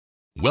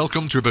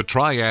Welcome to the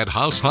Triad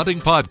House Hunting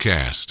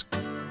Podcast.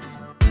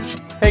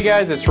 Hey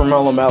guys, it's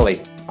Ramon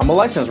Lamelli. I'm a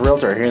licensed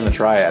realtor here in the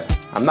Triad.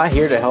 I'm not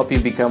here to help you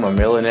become a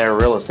millionaire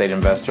real estate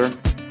investor.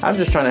 I'm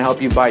just trying to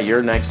help you buy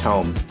your next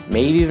home,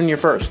 maybe even your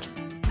first.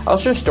 I'll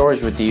share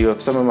stories with you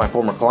of some of my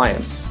former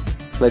clients,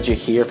 let you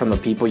hear from the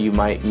people you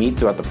might meet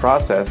throughout the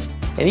process,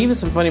 and even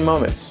some funny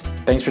moments.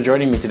 Thanks for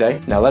joining me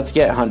today. Now let's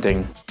get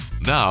hunting.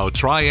 Now,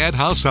 Triad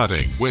House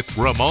Hunting with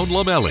Ramon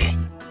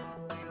Lamelli.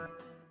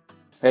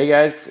 Hey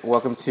guys,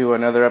 welcome to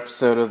another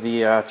episode of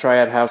the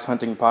Triad House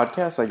Hunting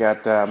Podcast. I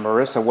got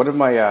Marissa, one of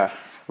my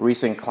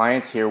recent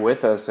clients, here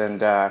with us,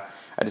 and I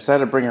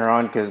decided to bring her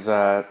on because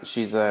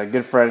she's a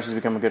good friend. She's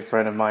become a good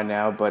friend of mine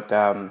now, but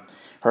her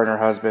and her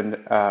husband,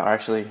 are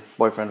actually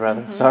boyfriend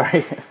rather,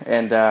 sorry.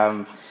 And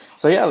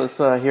so yeah, let's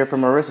hear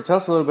from Marissa. Tell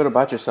us a little bit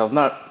about yourself,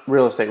 not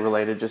real estate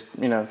related,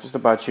 just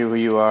about you, who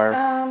you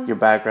are, your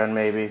background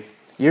maybe.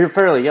 You're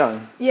fairly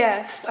young.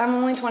 Yes, I'm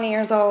only 20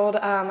 years old.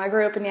 I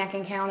grew up in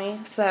Yadkin County,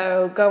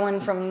 so going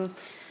from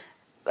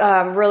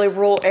really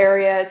rural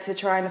area to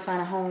trying to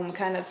find a home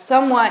kind of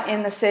somewhat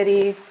in the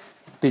city.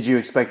 Did you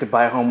expect to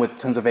buy a home with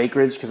tons of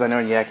acreage? Because I know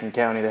in Yadkin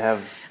County they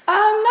have...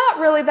 Not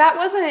really. That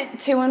wasn't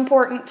too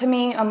important to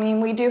me. I mean,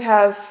 we do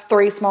have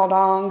 3 small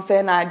dogs,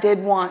 and I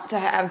did want to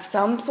have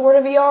some sort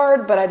of a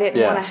yard, but I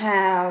didn't want to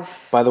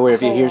have... By the way,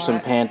 if you hear some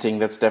panting,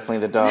 that's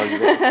definitely the dog.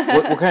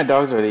 What kind of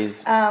dogs are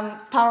these?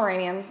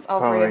 Pomeranians, all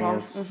 3 of them.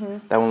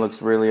 Mm-hmm. That one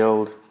looks really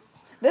old.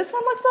 This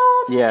one looks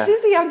old? Yeah.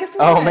 She's the youngest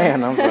one. Oh,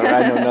 man, I'm sorry.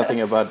 I know nothing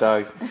about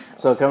dogs.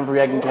 So coming from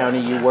Yadkin County,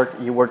 you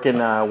work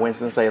in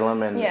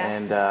Winston-Salem,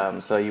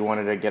 and so you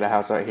wanted to get a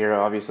house out here,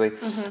 obviously.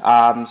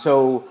 Mm-hmm.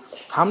 So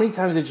how many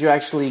times did you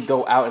actually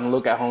go out and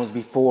look at homes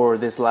before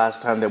this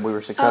last time that we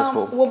were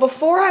successful? Well,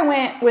 before I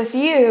went with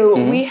you,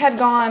 we had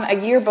gone a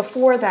year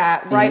before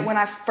that, right when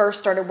I first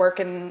started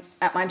working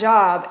at my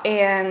job.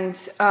 And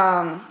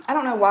I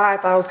don't know why I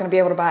thought I was going to be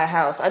able to buy a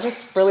house. I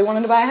just really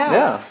wanted to buy a house.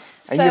 Yeah.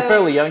 And you're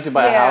fairly young to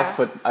buy a house,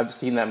 but I've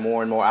seen that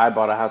more and more. I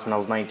bought a house when I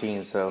was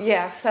 19, so...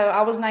 Yeah, so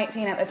I was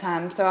 19 at the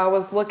time. So I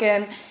was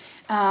looking,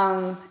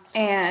 and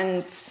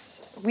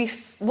we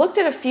looked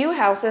at a few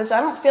houses. I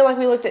don't feel like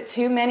we looked at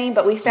too many,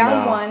 but we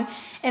found one.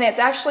 And it's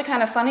actually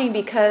kind of funny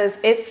because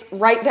it's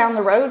right down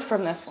the road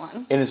from this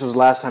one. And this was the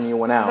last time you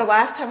went out? The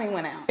last time we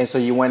went out. And so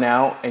you went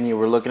out and you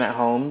were looking at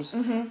homes,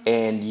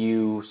 and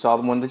you saw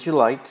the one that you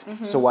liked.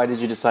 So why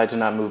did you decide to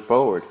not move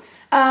forward?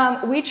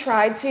 We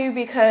tried to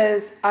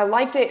because I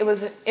liked it. It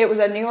was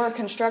a newer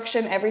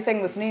construction.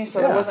 Everything was new,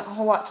 so there wasn't a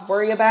whole lot to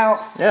worry about.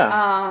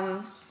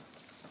 Yeah.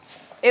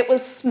 It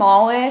was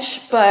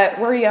smallish, but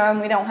we're young.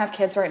 We don't have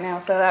kids right now,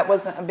 so that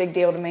wasn't a big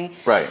deal to me.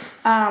 Right.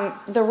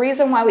 The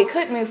reason why we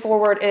couldn't move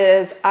forward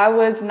is I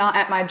was not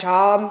at my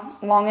job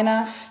long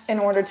enough in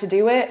order to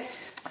do it.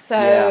 So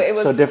it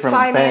was different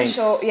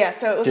financial. Banks, yeah,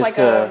 so it was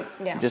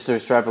just to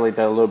extrapolate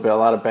that a little bit, a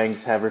lot of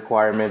banks have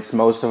requirements.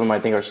 Most of them, I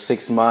think, are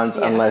 6 months,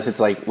 unless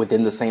it's like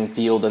within the same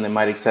field, and they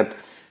might accept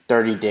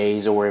 30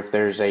 days, or if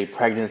there's a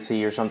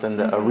pregnancy or something,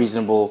 a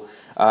reasonable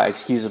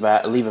excuse of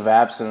leave of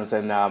absence,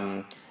 and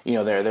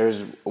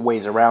there's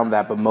ways around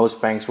that. But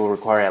most banks will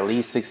require at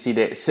least 60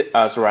 days,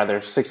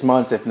 6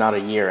 months, if not a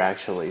year,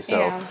 actually.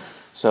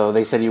 So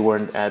they said you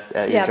weren't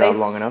at your job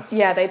long enough.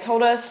 Yeah, they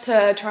told us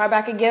to try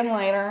back again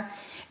later.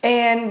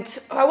 And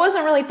I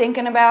wasn't really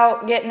thinking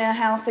about getting a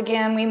house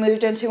again. We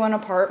moved into an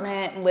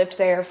apartment and lived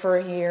there for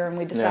a year, and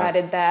we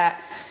decided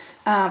that...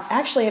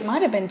 actually, it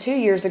might have been 2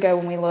 years ago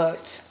when we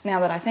looked,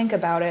 now that I think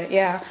about it,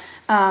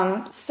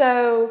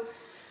 so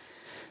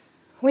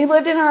we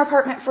lived in our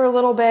apartment for a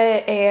little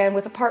bit, and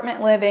with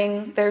apartment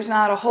living, there's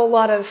not a whole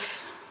lot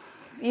of...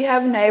 You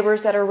have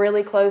neighbors that are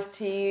really close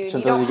to you.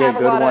 Sometimes you get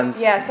good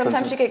ones. Yeah,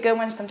 sometimes you get good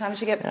ones,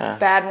 sometimes you get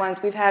bad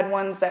ones. We've had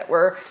ones that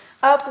were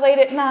up late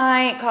at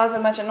night, causing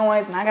a bunch of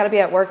noise, and I got to be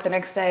at work the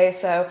next day.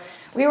 So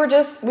we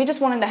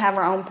just wanted to have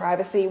our own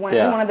privacy. We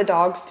wanted the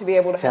dogs to be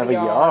able to have a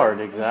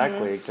yard.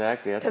 Exactly.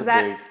 That's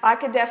I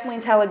could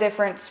definitely tell a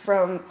difference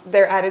from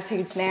their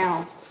attitudes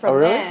now. Oh,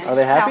 really? Them, are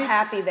they happy? How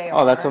happy they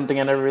are. Oh, that's something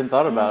I never even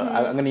thought about.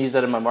 I'm going to use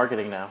that in my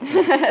marketing now.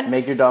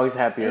 Make your dogs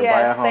happier.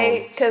 Buy a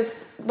home. Because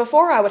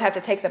before I would have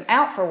to take them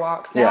out for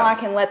walks. Now I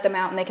can let them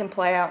out and they can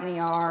play out in the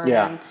yard.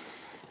 Yeah.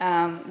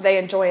 And they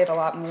enjoy it a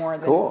lot more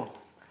than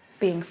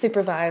being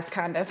supervised,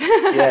 kind of.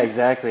 Yeah,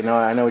 exactly. No,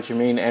 I know what you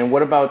mean. And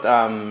what about,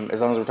 as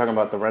long as we're talking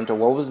about the rental,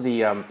 what was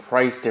the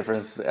price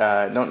difference?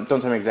 Don't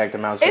tell me exact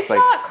amounts. It's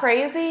not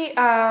crazy.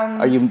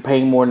 Are you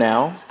paying more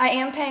now? I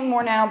am paying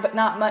more now, but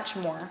not much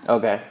more.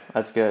 Okay,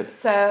 that's good.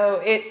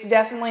 So it's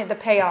definitely, the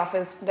payoff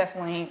is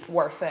definitely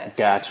worth it.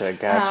 Gotcha.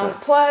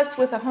 Plus,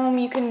 with a home,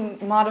 you can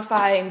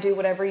modify and do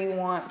whatever you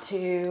want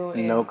to.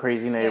 No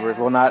crazy neighbors.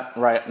 Well, not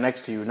right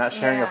next to you. Not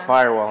sharing a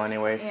firewall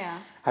anyway. Yeah.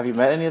 Have you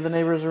met any of the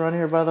neighbors around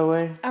here, by the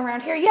way?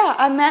 Around here, yeah.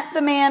 I met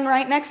the man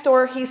right next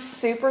door. He's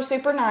super,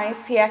 super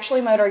nice. He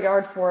actually mowed our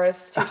yard for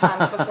us 2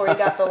 times before he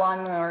got the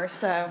lawnmower.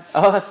 So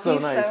oh, that's so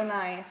he's nice. so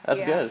nice.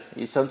 That's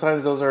good.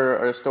 Sometimes those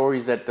are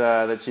stories that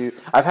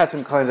I've had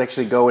some clients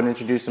actually go and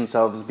introduce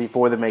themselves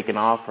before they make an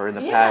offer in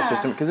the past,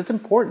 just because it's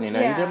important. You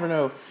never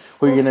know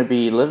who you're going to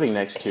be living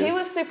next to. He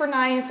was super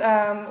nice.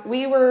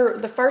 We were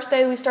the first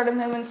day we started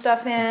moving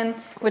stuff in,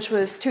 which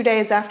was 2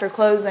 days after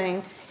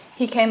closing.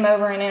 He came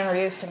over and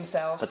introduced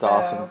himself. That's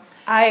awesome.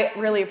 I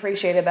really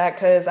appreciated that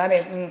because I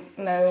didn't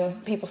know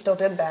people still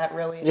did that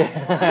really.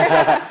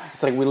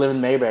 It's like we live in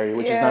Mayberry,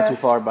 which is not too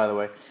far, by the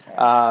way.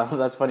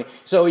 That's funny.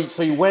 So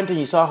you went and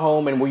you saw a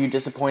home, and were you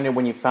disappointed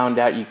when you found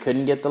out you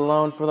couldn't get the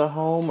loan for the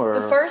home? Or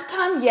the first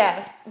time,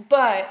 yes.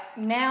 But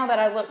now that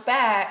I look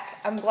back,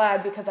 I'm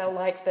glad because I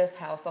like this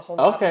house a whole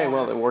lot Okay,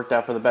 more. well, it worked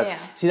out for the best. Yeah.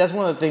 See, that's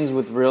one of the things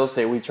with real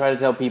estate. We try to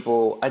tell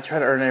people, I try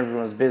to earn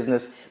everyone's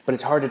business, but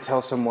it's hard to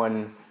tell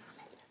someone,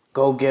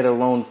 go get a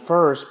loan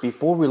first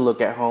before we look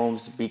at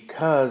homes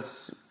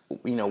because,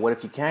 what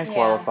if you can't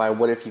qualify?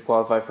 What if you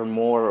qualify for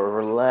more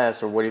or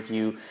less? Or what if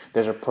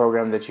there's a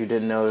program that you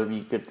didn't know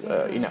you could,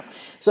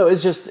 So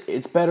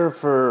it's better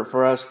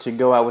for us to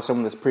go out with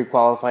someone that's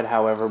pre-qualified.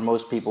 However,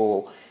 most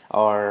people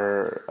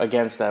are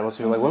against that. Most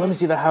people are like, well, let me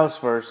see the house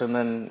first and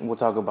then we'll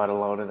talk about a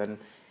loan. And then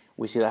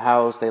we see the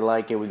house, they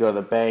like it, we go to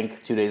the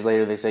bank. 2 days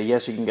later, they say,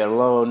 yes, you can get a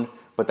loan,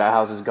 but that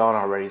house is gone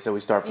already. So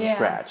we start from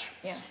scratch.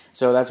 Yeah.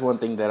 So that's one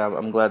thing that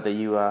I'm glad that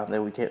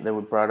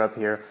we brought up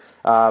here.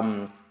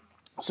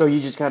 So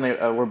you just kind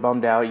of were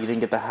bummed out. You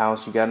didn't get the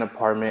house. You got an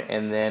apartment,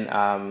 and then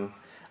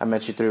I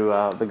met you through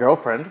the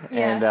girlfriend,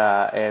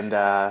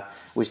 and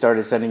we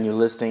started sending you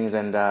listings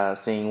and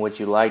seeing what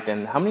you liked.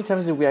 And how many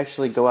times did we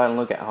actually go out and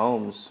look at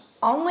homes?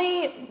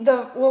 Only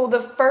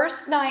the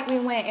first night we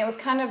went, it was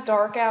kind of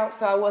dark out,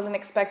 so I wasn't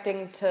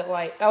expecting to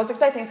I was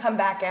expecting to come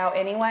back out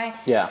anyway.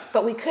 Yeah.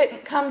 But we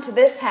couldn't come to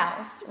this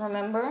house,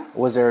 remember?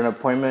 Was there an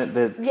appointment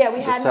that we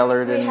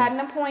had an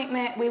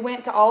appointment. We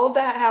went to all of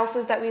the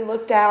houses that we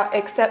looked at,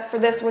 except for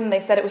this one. They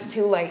said it was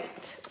too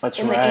late. That's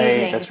in right. The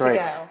evening That's to right.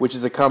 Go. Which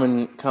is it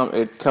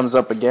comes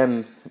up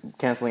again,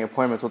 canceling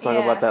appointments. We'll talk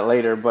about that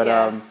later.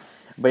 But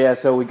But yeah,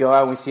 so we go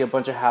out and we see a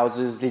bunch of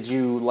houses. Did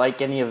you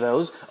like any of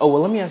those? Oh,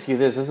 well, let me ask you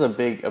this. This is a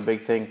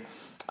big thing.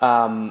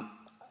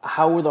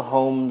 How were the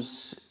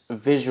homes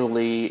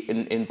visually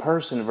in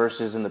person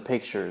versus in the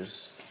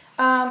pictures?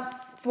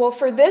 Well,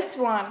 for this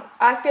one,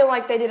 I feel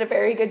like they did a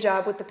very good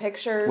job with the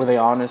pictures. Were they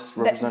honest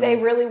representing? They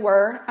really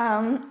were.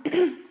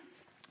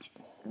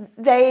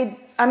 They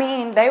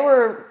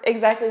were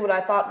exactly what I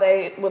thought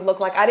they would look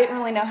like. I didn't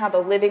really know how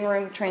the living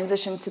room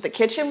transition to the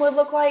kitchen would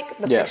look like.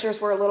 The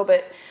pictures were a little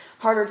bit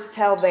harder to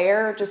tell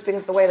there just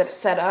because of the way that it's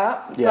set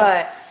up.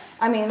 Yeah.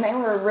 But, they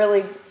were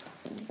really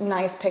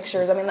nice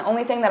pictures. The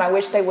only thing that I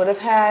wish they would have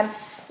had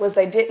was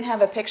they didn't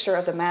have a picture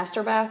of the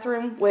master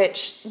bathroom,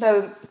 which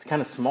it's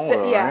kind of small,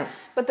 right?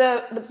 But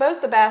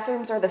both the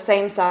bathrooms are the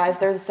same size.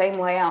 They're the same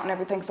layout and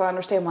everything, so I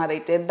understand why they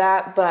did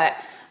that. But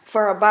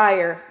for a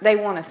buyer, they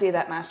want to see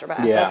that master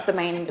bath. Yeah. That's the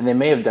main. And they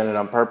may have done it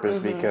on purpose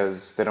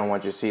because they don't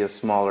want you to see a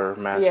smaller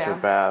master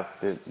bath.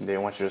 They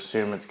want you to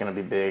assume it's going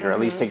to be big, or at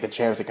least take the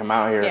chance to come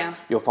out here. Yeah.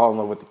 You'll fall in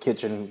love with the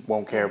kitchen,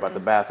 won't care about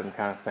the bathroom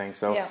kind of thing.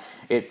 So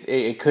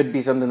it could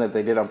be something that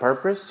they did on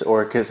purpose,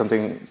 or it could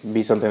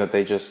be something that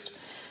they just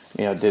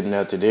didn't know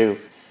what to do.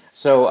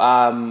 So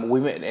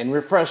and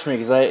refresh me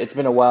because it's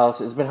been a while.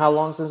 It's been how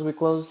long since we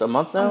closed? A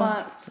month now? A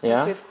month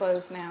since we've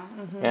closed now.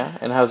 Mm-hmm. Yeah,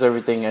 and how's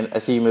everything? And I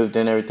see you moved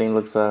in. Everything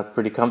looks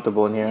pretty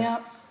comfortable in here.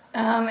 Yep,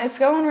 it's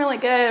going really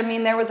good.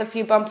 There was a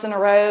few bumps in the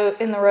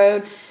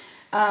road.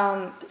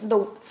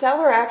 The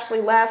seller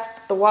actually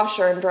left the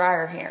washer and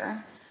dryer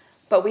here,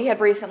 but we had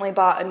recently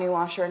bought a new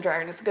washer and dryer,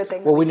 and it's a good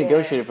thing. Well, we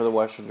negotiated for the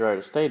washer and dryer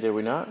to stay, did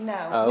we not?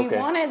 No, we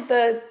wanted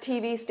the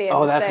TV stand.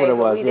 Oh, that's what it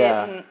was. We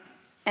didn't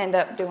end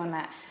up doing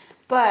that.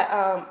 But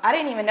I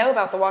didn't even know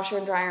about the washer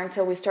and dryer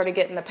until we started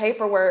getting the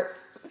paperwork,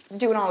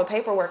 doing all the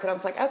paperwork, and I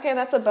was like, okay,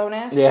 that's a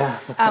bonus. Yeah.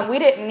 We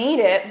didn't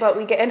need it, but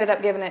we ended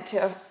up giving it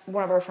to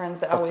one of our friends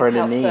that always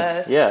helps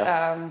us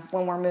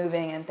when we're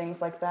moving and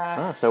things like that.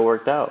 Ah, so it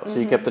worked out. So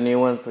you kept the new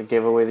ones and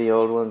gave away the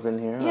old ones in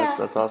here? Yeah.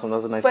 That's awesome. That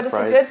was a nice surprise.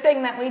 But it's a good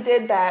thing that we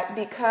did that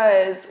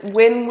because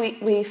when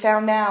we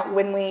found out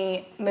when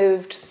we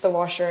moved the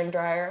washer and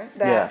dryer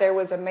that there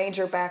was a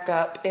major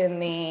backup in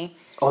the...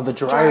 Oh, the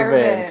dryer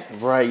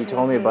vent. Right, you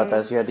told me about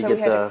that. So you had to we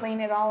had to clean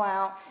it all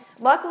out.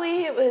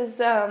 Luckily, it was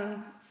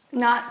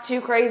not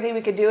too crazy. We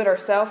could do it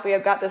ourselves. We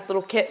have got this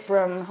little kit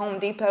from Home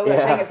Depot.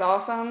 I think it's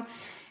awesome.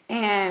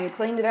 And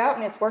cleaned it out,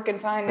 and it's working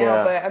fine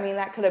now. But,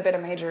 that could have been a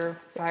major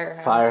fire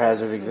hazard. Fire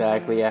hazard,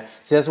 exactly, yeah.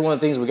 See, that's one of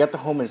the things. We got the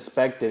home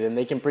inspected, and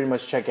they can pretty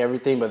much check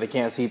everything, but they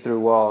can't see through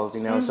walls,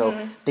 So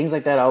things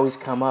like that always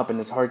come up, and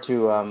it's hard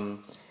to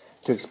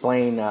to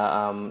explain,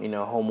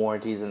 home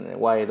warranties and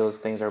why those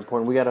things are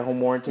important. We got a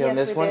home warranty on Yes,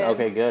 this we one? did.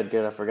 Okay, good.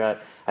 I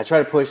forgot. I try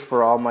to push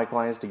for all my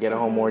clients to get a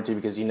home warranty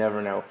because you never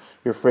know.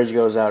 Your fridge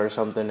goes out or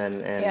something,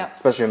 and Yep.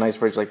 especially a nice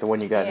fridge like the one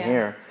you got in Yeah.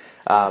 here.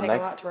 It's gonna take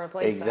a lot to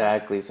replace that.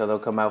 Exactly. So they'll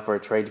come out for a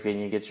trade fee and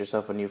you get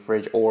yourself a new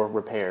fridge or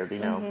repaired,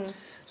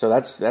 So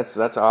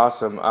that's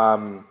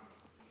awesome.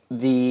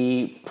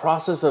 The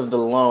process of the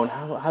loan,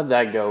 how'd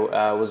that go?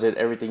 Was it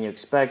everything you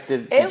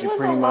expected? It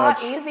was a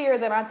lot easier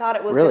than I thought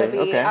it was Really? going to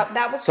be. Okay.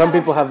 That was Some kind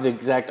of- people have the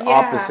exact Yeah.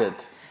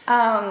 opposite.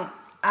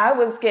 I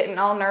was getting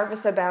all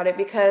nervous about it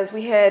because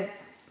we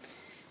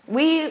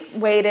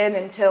waited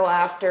until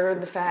after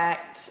the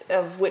fact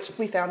of which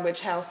we found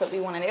which house that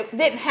we wanted. It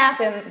didn't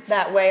happen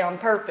that way on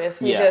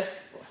purpose. We had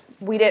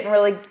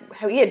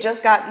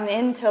just gotten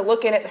into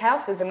looking at the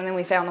houses, and then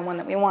we found the one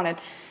that we wanted.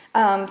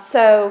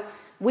 So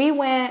we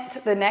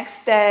went the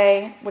next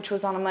day, which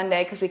was on a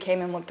Monday, because we came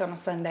and looked on a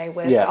Sunday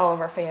with all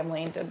of our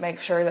family to make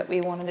sure that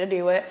we wanted to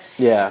do it.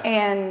 Yeah.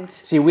 And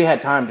see, we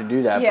had time to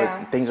do that, Yeah.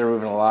 but things are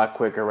moving a lot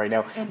quicker right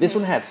now. This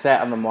one had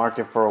sat on the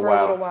market for a for while.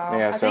 a little while.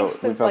 Yeah, I so think we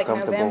since felt like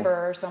comfortable.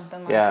 November or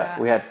something like Yeah,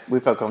 that. we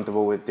felt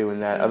comfortable with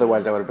doing that.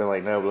 Otherwise, I would have been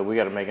like, no, but we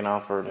got to make an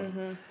offer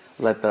and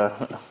let the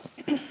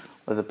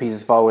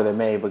pieces fall where they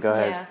may. But go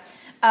ahead.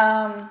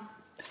 Yeah.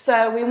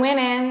 So we went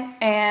in,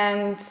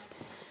 and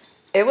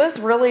it was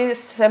really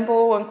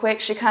simple and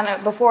quick. She kind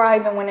of, before I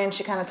even went in,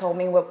 she kind of told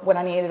me what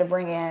I needed to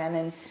bring in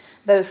and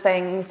those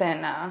things.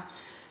 And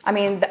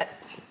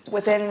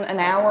within an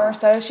hour or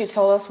so, she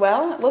told us,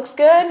 well, it looks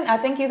good. I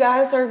think you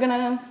guys are going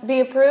to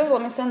be approved.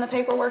 Let me send the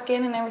paperwork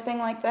in and everything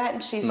like that.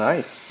 And she's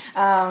Nice.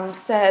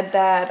 said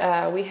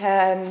that we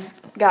had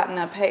gotten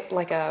I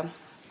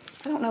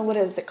don't know, what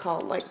is it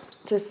called? Like,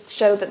 to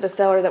show that the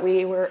seller that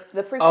we were,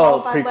 the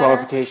pre-qualified letter.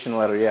 Pre-qualification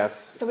letter, yes.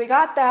 So we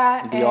got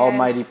that. The and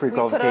almighty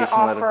pre-qualification we put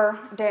an letter.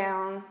 offer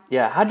down.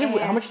 Yeah, how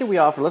And- much did we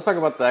offer? Let's talk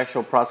about the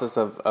actual process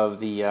of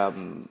the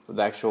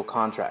actual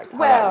contract. How that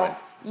Well, went.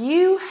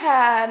 you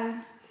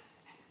had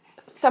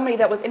somebody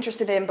that was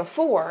interested in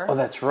before. Oh,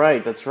 that's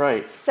right.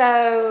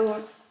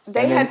 So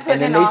they And then- had put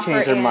and then an they offer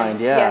changed their in. mind,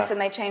 yeah. Yes, and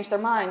they changed their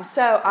mind.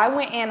 So I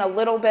went in a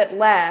little bit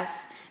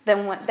less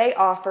than what they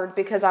offered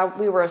because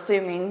we were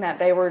assuming that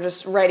they were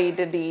just ready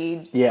to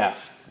be Yeah.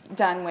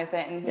 done with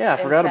it. Yeah, I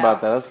forgot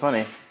about that. That's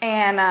funny.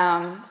 And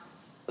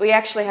we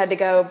actually had to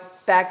go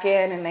back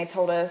in, and they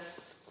told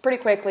us pretty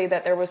quickly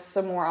that there was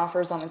some more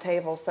offers on the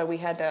table, so we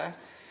had to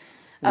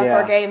up Yeah.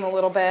 our game a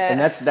little bit. And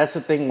that's the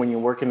thing when you're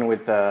working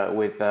with the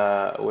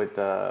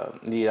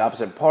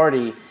opposite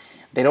party.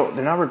 They're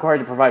not required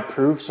to provide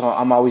proof. So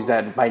I'm always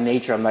by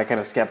nature. I'm that kind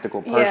of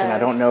skeptical person. I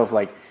don't Yes. know if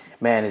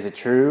man, is it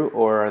true,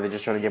 or are they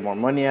just trying to get more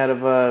money out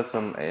of us?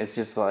 It's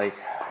just like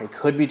it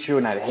could be true,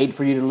 and I'd hate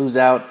for you to lose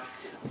out.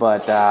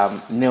 But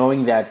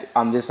knowing that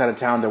on this side of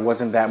town there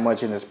wasn't that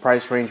much in this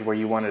price range where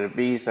you wanted to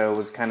be, so it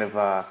was kind of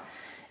a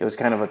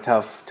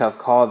tough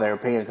call there.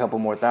 Paying a couple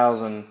more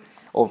 $1,000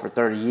 over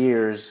 30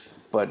 years,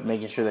 but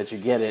making sure that you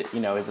get it,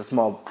 is a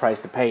small price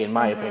to pay in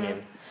my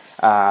opinion.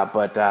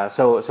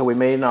 So we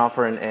made an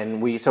offer,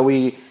 and we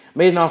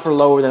made an offer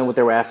lower than what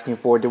they were asking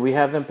for. Did we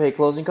have them pay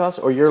closing costs,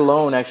 or your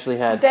loan actually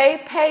had? They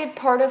paid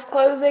part of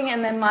closing,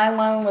 and then my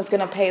loan was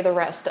going to pay the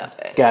rest of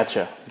it.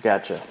 Gotcha.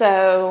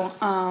 So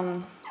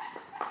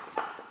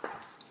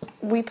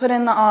we put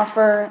in the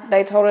offer.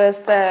 They told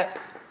us that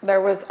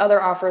there was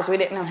other offers. We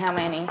didn't know how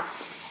many.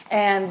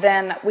 And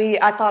then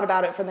I thought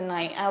about it for the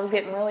night. I was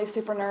getting really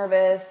super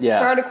nervous. Yeah.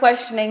 Started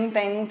questioning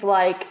things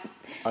like,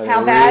 Are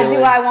how they bad really?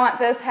 do I want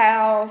this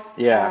house?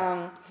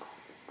 Yeah.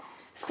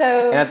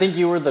 So And I think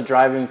you were the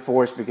driving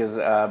force because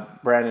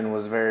Brandon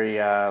was very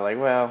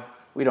well,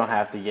 we don't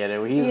have to get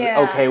it. He's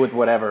Yeah. okay with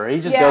whatever. He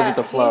just goes with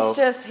the flow.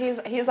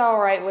 He's all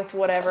right with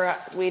whatever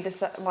we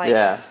decide.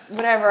 Yeah.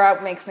 Whatever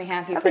makes me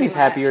happy. I think he's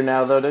happier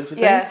now, though, don't you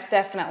think? Yes,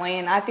 definitely.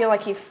 And I feel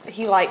like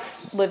he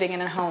likes living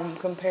in a home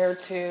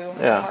compared to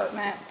an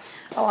apartment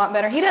a lot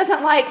better. He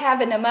doesn't like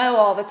having to mow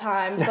all the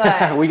time,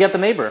 but We got the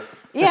neighbor.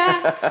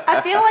 yeah, I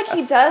feel like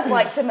he does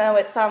like to mow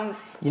it some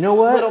You know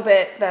what? little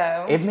bit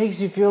though. It makes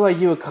you feel like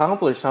you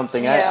accomplished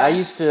something. Yeah. I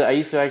used to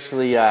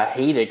actually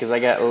hate it because I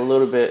got a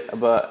little bit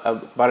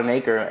about an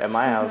acre at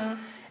my house,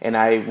 and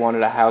I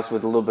wanted a house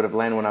with a little bit of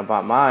land when I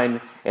bought mine,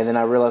 and then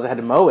I realized I had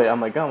to mow it.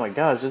 I'm like, oh my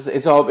gosh,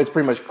 it's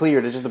pretty much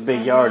cleared. It's just a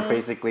big yard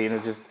basically, and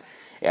it's just.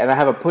 And I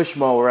have a push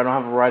mower. I don't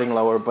have a riding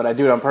lower, but I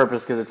do it on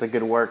purpose because it's a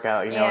good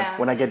workout. Yeah.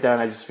 When I get done,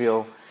 I just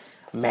feel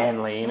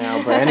manly.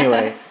 But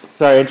anyway,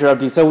 sorry to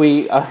interrupt you. So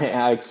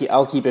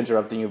I'll keep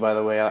interrupting you. By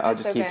the way, I'll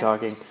That's just keep okay.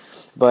 talking.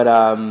 But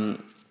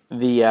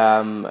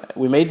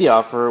we made the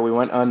offer. We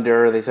went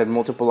under. They said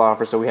multiple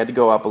offers, so we had to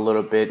go up a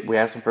little bit. We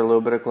asked them for a little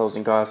bit of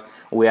closing costs.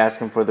 We asked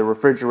them for the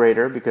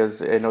refrigerator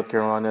because in North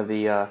Carolina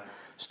the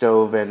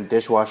stove and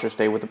dishwasher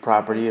stay with the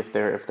property if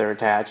they're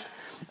attached.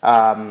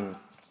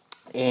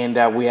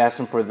 And we asked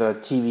them for the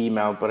TV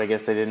mount, but I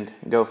guess they didn't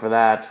go for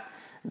that.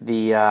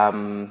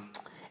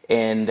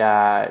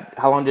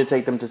 How long did it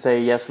take them to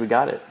say yes, we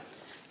got it?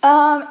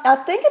 I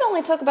think it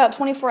only took about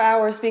 24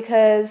 hours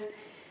because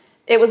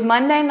It was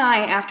Monday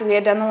night after we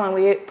had done the loan.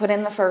 We put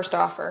in the first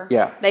offer.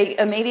 Yeah. They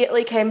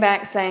immediately came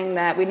back saying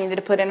that we needed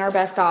to put in our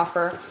best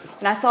offer.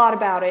 And I thought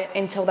about it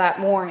until that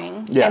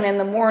morning. Yeah. And in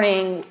the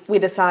morning, we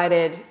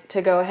decided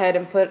to go ahead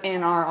and put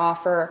in our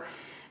offer.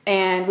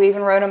 And we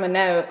even wrote them a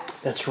note.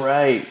 That's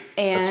right.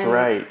 That's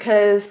right.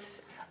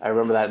 Because I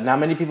remember that. Not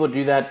many people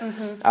do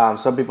that.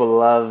 Some people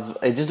love.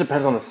 It just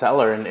depends on the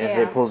seller and if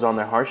it pulls on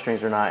their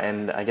heartstrings or not.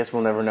 And I guess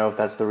we'll never know if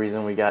that's the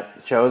reason we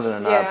got chosen or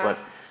not. Yeah. But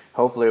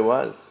hopefully it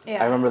was.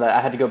 Yeah. I remember that.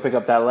 I had to go pick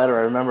up that letter.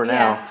 I remember now.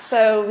 Yeah.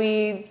 So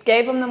we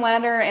gave them the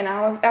letter, and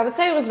I would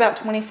say it was about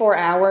 24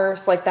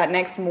 hours, like that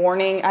next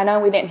morning. I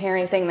know we didn't hear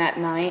anything that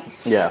night.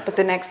 Yeah. But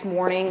the next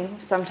morning,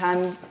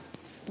 sometime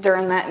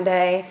during that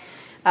day,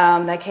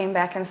 they came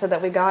back and said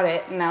that we got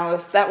it, and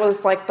that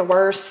was like the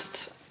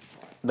worst.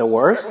 The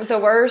worst? The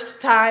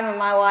worst time in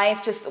my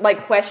life, just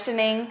like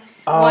questioning,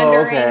 Oh,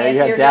 wondering okay. if You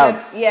had you're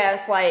doubts.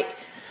 yes, like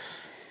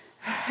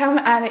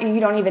you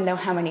don't even know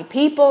how many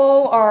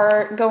people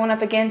are going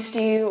up against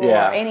you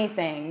or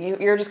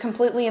anything. You're just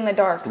completely in the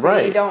dark, so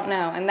Right. you don't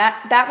know. And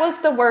that was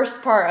the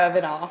worst part of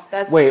it all.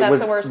 That's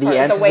Was the worst the part.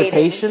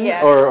 anticipation The waiting.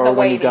 Yes, or the when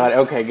waiting. you got it?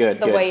 Okay, good.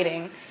 The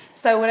waiting.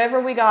 So whenever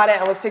we got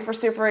it, I was super,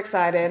 super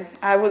excited.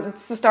 I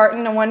was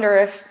starting to wonder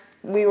if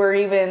we were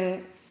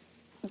even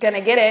going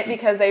to get it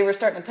because they were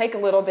starting to take a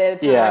little bit of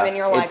time, Yeah, and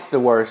you're like, it's the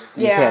worst.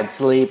 You Yeah. can't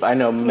sleep. I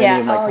know many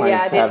of my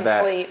clients I have didn't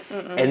that.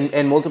 sleep.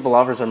 And multiple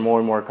offers are more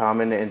and more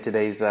common in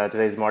today's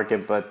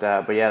market. But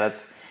yeah,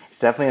 it's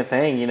definitely a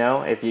thing. You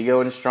know, if you go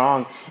in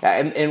strong,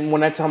 and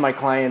when I tell my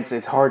clients,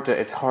 it's hard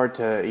to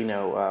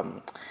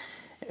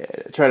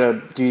try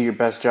to do your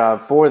best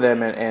job for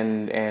them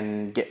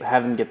and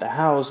have them get the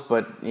house,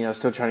 but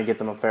still trying to get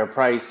them a fair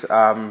price.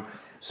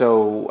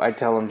 So I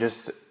tell them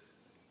just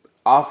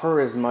offer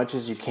as much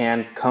as you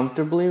can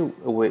comfortably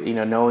with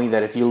knowing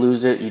that if you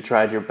lose it, you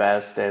tried your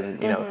best, and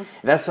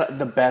that's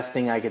the best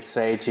thing I could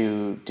say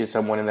to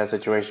someone in that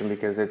situation,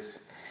 because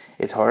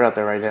it's hard out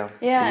there right now.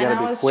 Yeah, You and gotta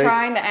I be was quick,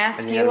 trying to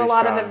ask and you gotta a be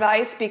lot of strong.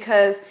 advice,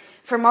 because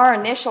from our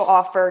initial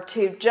offer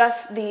to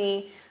just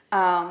the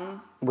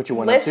What you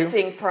went up to?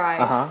 listing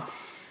price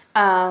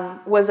Uh-huh.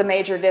 was a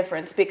major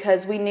difference,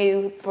 because we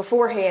knew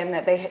beforehand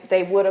that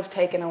they would have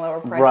taken a lower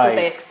price because Right.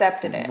 they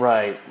accepted it.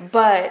 Right.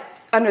 But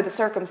under the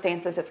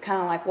circumstances, it's kind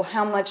of like, well,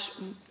 how much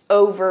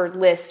over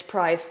list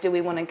price do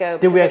we want to go?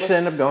 Did we Because it actually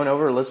end up going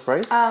over list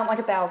price? like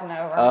 1,000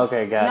 over.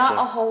 Okay, gotcha. Not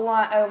a whole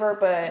lot over,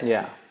 but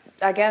Yeah.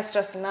 I guess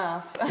just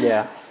enough.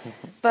 Yeah.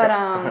 But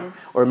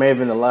Or it may have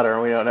been the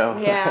letter. We don't know.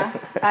 yeah,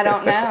 I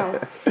don't know.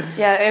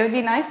 Yeah, it would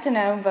be nice to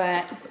know,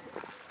 but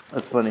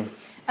That's funny.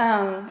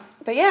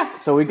 but yeah.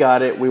 So we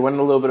got it. We went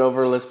a little bit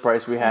over list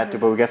price. We had to,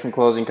 but we got some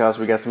closing costs.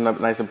 We got some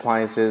nice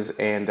appliances,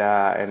 and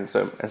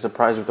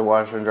surprised with the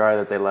washer and dryer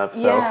that they left.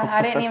 So. Yeah,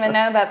 I didn't even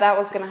know that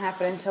was going to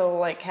happen until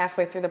like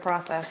halfway through the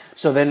process.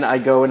 So then I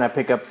go and I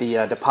pick up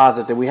the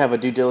deposit. Did we have a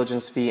due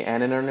diligence fee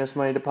and an earnest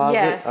money deposit?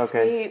 Yes,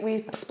 Okay.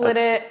 we split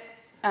it.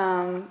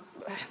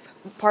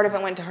 Part of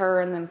it went to her,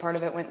 and then part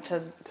of it went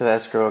to. To the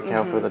escrow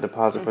account for the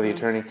deposit for the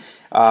attorney,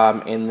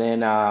 and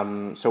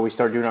then so we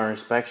start doing our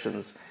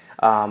inspections.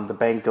 The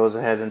bank goes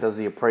ahead and does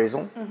the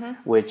appraisal,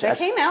 which They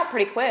came out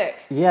pretty quick.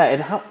 yeah,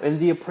 and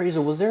the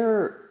appraisal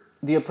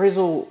the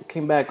appraisal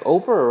came back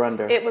over or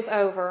under? It was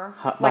over.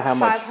 By how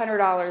much? $500.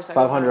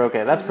 $500.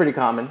 Okay, that's pretty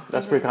common.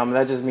 That's pretty common.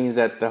 That just means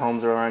that the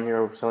homes around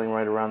here are selling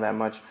right around that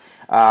much.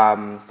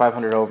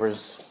 500 over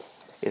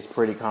is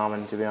pretty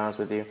common, to be honest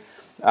with you.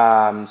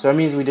 So it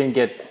means we didn't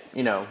get,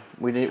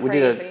 we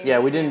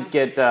didn't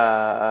get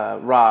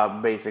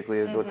robbed. Basically,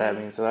 is what that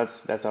means. So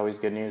that's always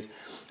good news.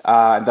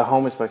 The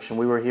home inspection.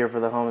 We were here for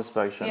the home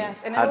inspection.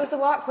 Yes, and it was a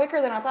lot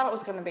quicker than I thought it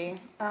was going to be.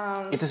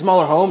 It's a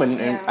smaller home, and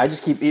Yeah. I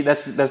just keep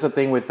that's the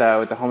thing with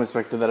the home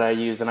inspector that I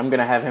use, and I'm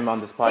gonna have him on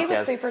this podcast. He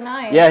was super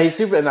nice. Yeah, he's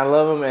super, and I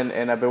love him,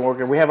 and I've been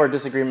working. We have our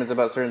disagreements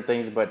about certain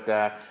things, but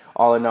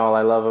all in all,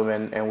 I love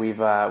him, and we've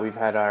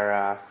had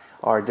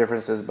our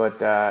differences, but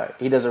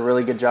he does a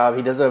really good job.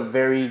 He does a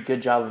very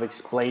good job of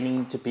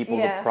explaining to people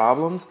the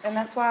problems. And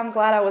that's why I'm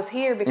glad I was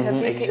here, because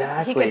he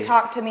exactly. could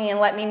talk to me and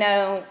let me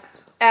know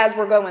as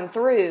we're going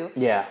through.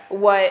 Yeah.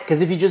 What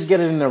Because if you just get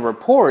it in a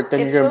report,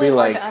 then It's you're gonna really be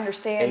hard like, to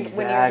understand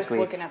exactly. when you're just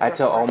looking at the I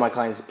tell all report. my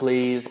clients,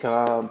 please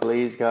come,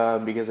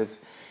 because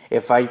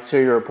if I show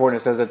you a report and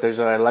it says that there's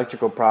an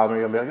electrical problem,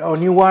 you're gonna be like, oh,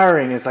 new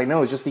wiring. It's like,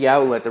 no, it's just the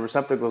outlet, the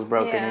receptacle's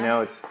broken.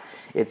 Yeah.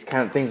 It's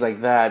kind of things like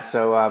that.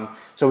 So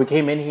so we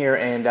came in here,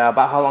 and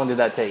about how long did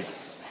that take?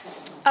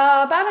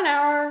 about an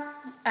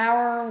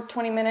hour,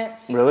 20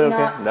 minutes. Really?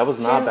 Okay. That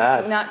was not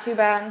bad. Not too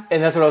bad.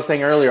 And that's what I was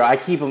saying earlier. I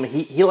keep him.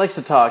 He likes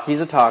to talk.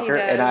 He's a talker,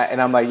 He does.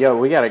 and I'm like, yo,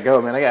 we gotta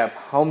go, man. I got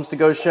homes to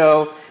go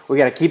show. We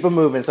gotta keep them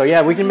moving. So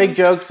yeah, we can make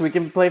jokes. We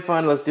can play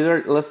fun. Let's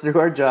do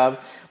our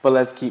job, but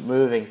let's keep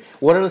moving.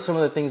 What are some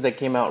of the things that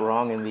came out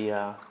wrong in the?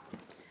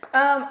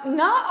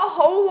 Not a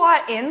whole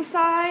lot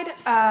inside.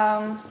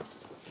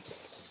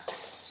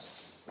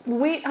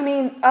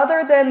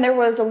 Other than there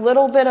was a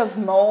little bit of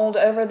mold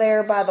over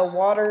there by the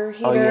water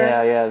heater. Oh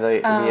yeah,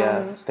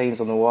 the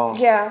stains on the wall.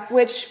 Yeah,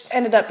 which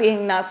ended up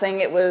being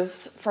nothing. It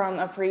was from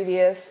a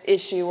previous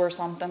issue or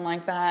something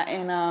like that.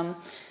 And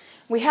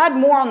We had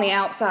more on the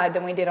outside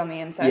than we did on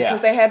the inside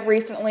because they had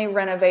recently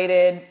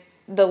renovated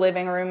the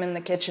living room and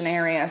the kitchen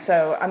area.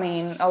 So, I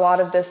mean, a lot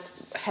of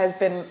this has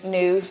been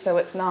new, so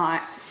it's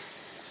not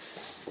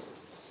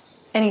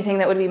anything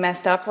that would be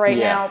messed up right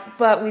now.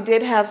 But we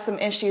did have some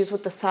issues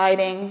with the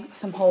siding,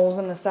 some holes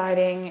in the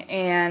siding,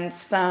 and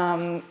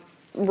some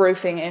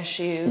roofing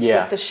issues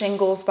with the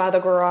shingles by the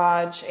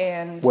garage,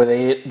 and where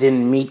they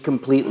didn't meet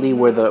completely,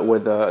 where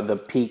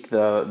the peak,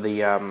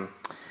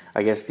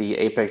 I guess the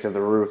apex of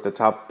the roof, the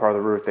top part of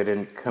the roof, they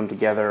didn't come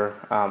together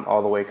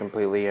all the way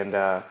completely, and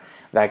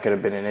that could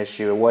have been an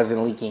issue. It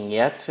wasn't leaking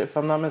yet, if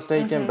I'm not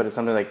mistaken, but it's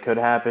something that could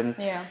happen.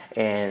 Yeah.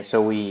 And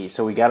so we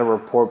got a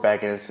report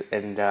back, and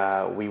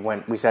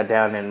we sat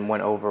down and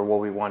went over what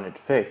we wanted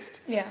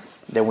fixed.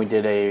 Yes. Then we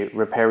did a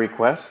repair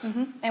request.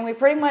 And we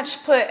pretty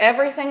much put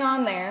everything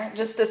on there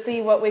just to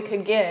see what we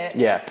could get.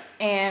 Yeah.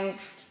 And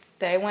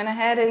they went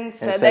ahead and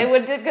said they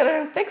would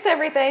gonna fix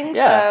everything.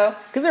 Yeah.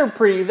 Because they were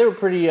pretty.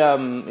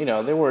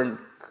 They weren't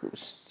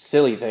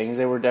silly things.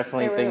 They were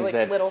definitely things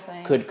that little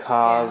things. Could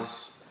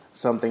cause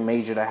something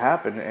major to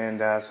happen,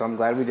 and so I'm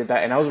glad we did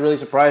that. And I was really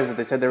surprised that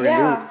they said they were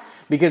going to do it,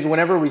 because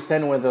whenever we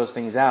send one of those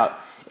things out,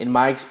 in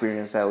my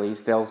experience at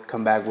least, they'll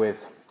come back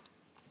with,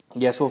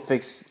 yes, we'll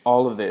fix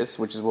all of this,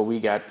 which is what we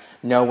got.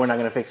 No, we're not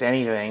going to fix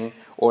anything,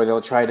 or they'll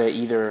try to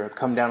either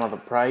come down on the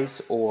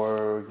price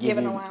or give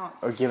an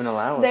allowance. Or give an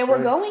allowance. They were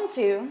going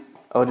to.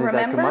 Oh, did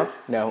that come up?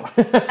 No.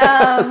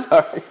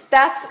 Sorry.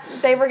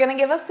 They were going to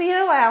give us the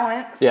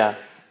allowance. Yeah.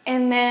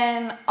 And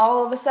then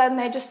all of a sudden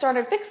they just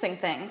started fixing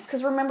things.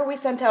 Because remember we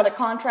sent out a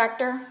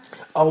contractor?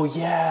 Oh,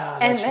 yeah,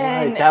 that's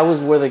right. That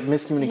was where the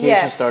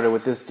miscommunication started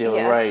with this deal,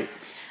 right?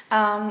 We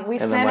and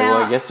sent then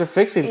out, I guess they're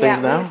fixing things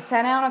now. We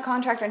sent out a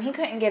contractor, and he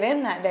couldn't get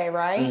in that day,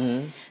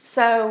 right?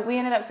 So we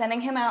ended up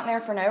sending him out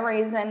there for no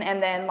reason,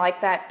 and then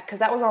because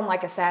that was on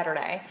like a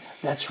Saturday.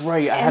 That's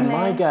right. I had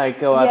my guy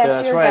go out there.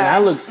 That's right. And I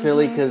looked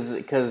silly because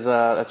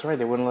that's right.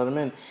 They wouldn't let him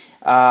in.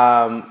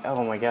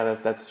 Oh my God,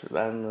 that's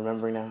I'm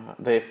remembering now.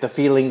 The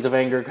feelings of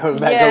anger coming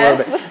back a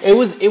little bit.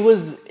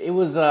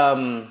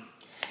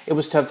 It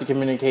was tough to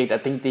communicate. I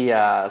think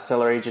the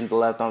seller agent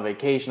left on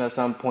vacation at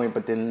some point,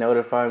 but didn't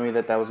notify me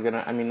that was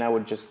gonna. I mean, I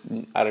would just,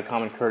 out of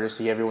common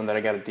courtesy, everyone that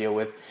I got to deal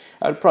with,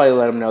 I would probably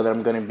let them know that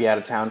I'm going to be out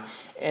of town.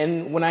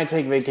 And when I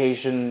take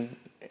vacation,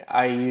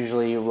 I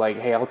usually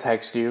hey, I'll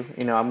text you.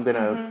 I'm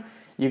gonna.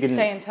 You can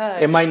stay in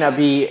touch. It might not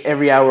be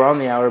every hour on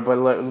the hour, but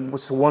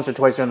once or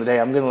twice during the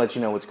day, I'm going to let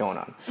you know what's going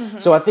on.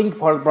 So I think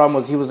part of the problem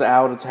was he was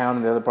out of town,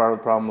 and the other part of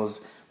the problem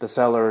was the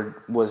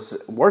seller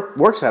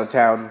works out of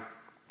town,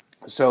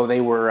 so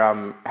they were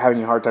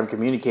having a hard time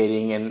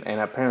communicating, and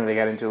apparently they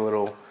got into a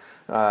little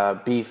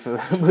beef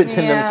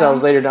within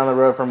themselves later down the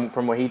road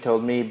from what he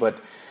told me,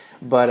 But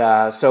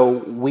so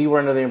we were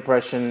under the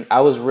impression, I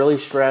was really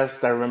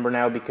stressed, I remember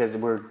now, because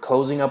we're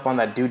closing up on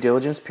that due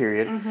diligence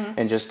period.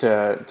 And just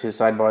to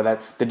sidebar that,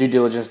 the due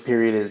diligence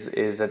period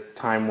is a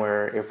time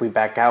where if we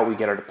back out, we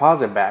get our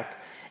deposit back.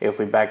 If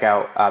we back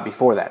out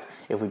before that.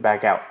 If we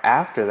back out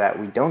after that,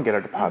 we don't get our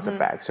deposit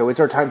back. So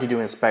it's our time to do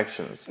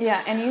inspections.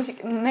 Yeah, and you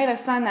made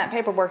us sign that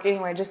paperwork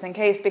anyway, just in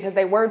case, because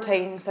they were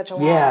taking such a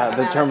long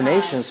the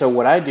termination. So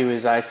what I do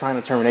is I sign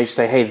a termination,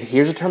 say, hey,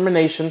 here's a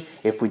termination.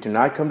 If we do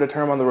not come to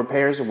term on the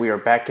repairs, we are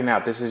backing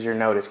out. This is your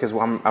notice, because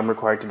I'm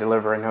required to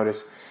deliver a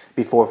notice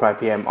before 5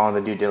 p.m. on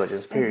the due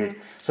diligence period.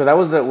 So that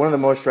was one of the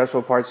most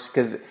stressful parts,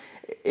 because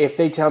if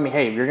they tell me,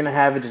 hey, you're going to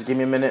have it, just give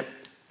me a minute,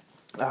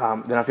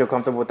 then I feel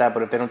comfortable with that.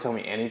 But if they don't tell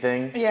me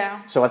anything,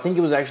 so I think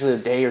it was actually a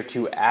day or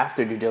two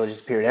after due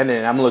diligence period ended,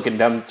 and I'm looking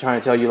dumb trying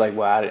to tell you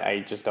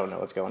I just don't know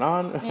what's going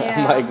on.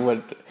 I'm like,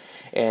 what?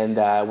 And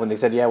when they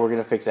said we're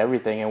gonna fix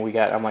everything, and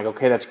I'm like,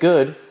 okay, that's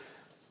good,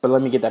 but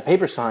let me get that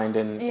paper signed,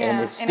 and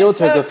it still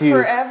took a few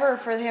forever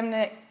for him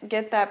to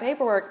get that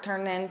paperwork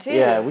turned in too.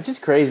 Yeah, which is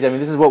crazy. I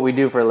mean, this is what we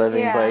do for a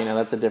living, but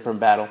that's a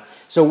different battle.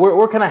 So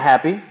we're kind of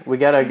happy. We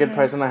got a good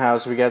price on the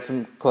house. We got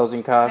some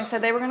closing costs. They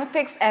said they were going to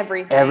fix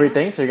everything.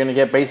 Everything. So you're going to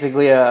get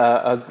basically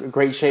a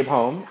great shape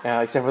home,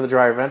 except for the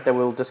dryer vent that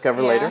we'll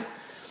discover later.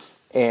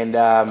 And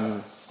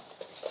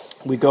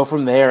we go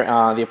from there.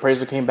 The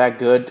appraisal came back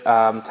good.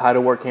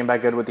 Title work came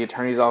back good with the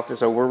attorney's office.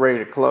 So we're ready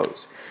to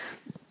close.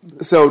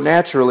 So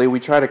naturally, we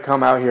try to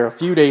come out here a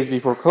few days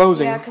before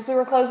closing. Yeah, because we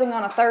were closing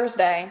on a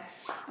Thursday.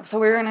 So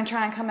we were going to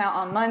try and come out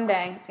on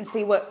Monday and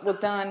see what was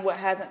done, what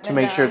hasn't been done.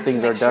 To make sure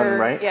things are done,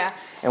 right? Yeah.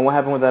 And what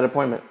happened with that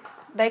appointment?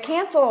 They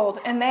canceled,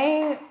 and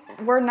they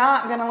were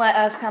not going to let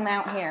us come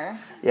out here.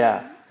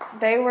 Yeah.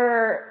 They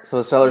were... So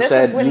the seller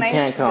said, you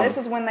can't come. This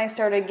is when they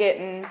started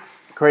getting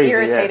crazy,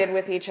 irritated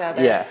with each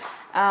other. Yeah.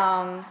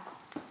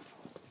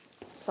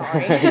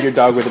 Sorry. Your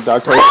dog with a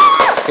dog toy.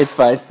 It's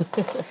fine.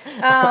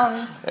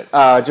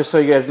 Just so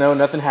you guys know,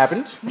 nothing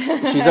happened.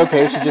 She's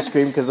okay. She just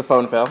screamed because the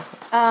phone fell.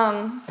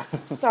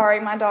 Sorry,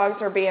 my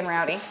dogs are being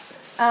rowdy.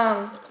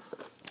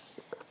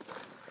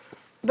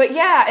 But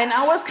yeah, and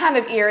I was kind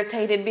of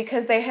irritated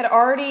because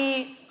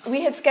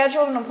we had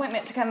scheduled an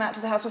appointment to come out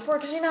to the house before,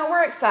 because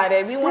we're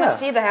excited. We want to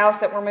see the house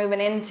that we're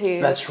moving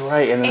into. That's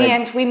right.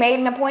 And we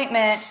made an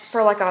appointment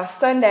for like a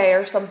Sunday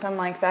or something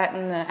like that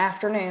in the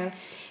afternoon.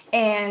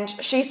 And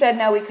she said,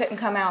 no, we couldn't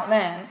come out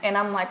then. And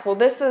I'm like, well,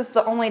 this is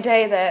the only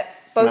day that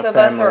both of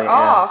us are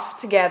off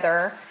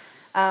together.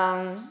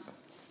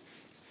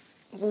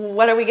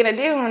 What are we going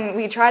to do? And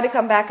we tried to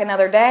come back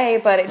another day,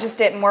 but it just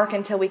didn't work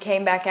until we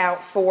came back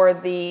out for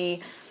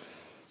the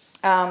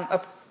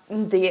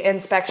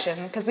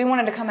inspection, because we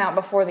wanted to come out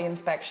before the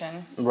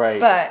inspection. Right.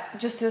 But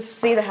just to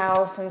see the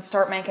house and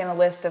start making a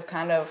list of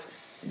kind of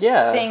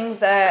things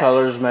that...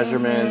 colors,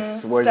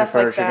 measurements, where's your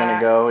furniture going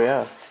to go,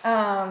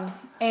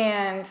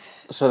 and...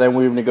 So then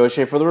we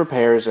negotiate for the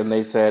repairs, and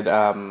they said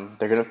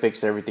they're going to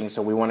fix everything,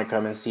 so we want to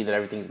come and see that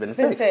everything's been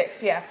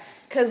fixed. Yeah.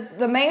 Because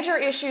the major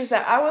issues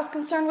that I was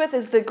concerned with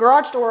is the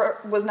garage door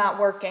was not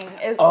working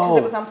because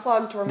it was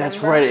unplugged, remember?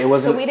 That's right. It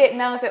wasn't. So we didn't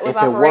know if it was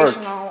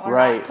operational or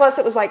not. Plus,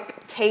 it was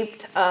like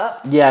taped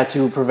up. Yeah,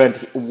 to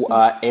prevent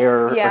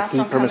air or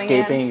heat from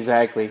escaping. In.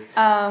 Exactly.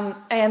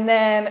 And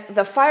then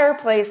the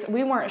fireplace,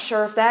 we weren't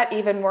sure if that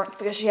even worked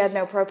because she had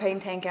no propane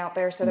tank out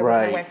there, so there was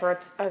no way for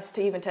us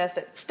to even test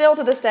it. Still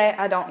to this day,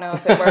 I don't know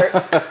if it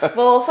works.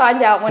 We'll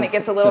find out when it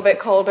gets a little bit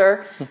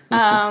colder.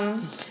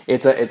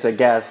 It's a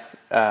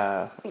gas.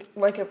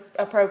 Like a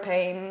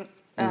propane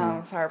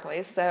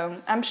fireplace, so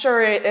I'm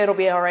sure it'll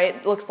be all right.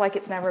 It looks like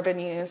it's never been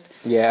used.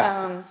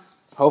 Yeah,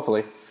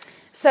 hopefully.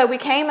 So we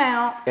came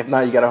out. If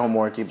not, you got a home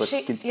warranty, but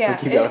keep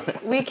going.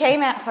 We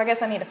came out, so I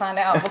guess I need to find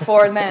out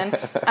before then.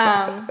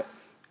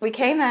 We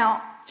came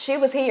out. She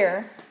was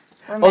here.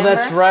 Remember? Oh,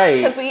 that's right.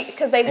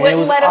 Because they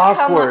wouldn't let us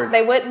come.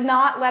 They would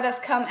not let us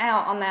come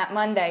out on that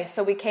Monday,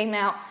 so we came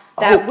out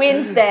that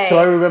Wednesday, so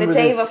I remember the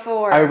day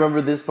before. I remember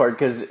this part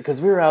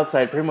because we were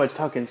outside pretty much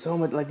talking so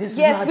much like this.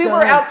 Yes, is not we done.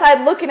 wose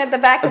outside looking at the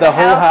back of the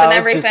whole house and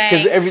everything.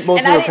 Because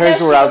most of the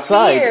repairs were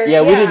outside.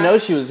 Yeah, we didn't know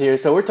she was here,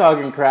 so we're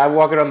talking crap,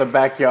 walking on the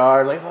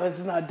backyard like, oh, this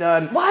is not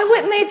done. Why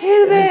wouldn't they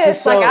do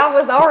this? Like I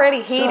was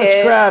already heated.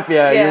 Such crap.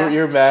 Yeah.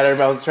 You're mad.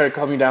 I was trying to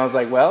calm you down. I was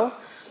like, well.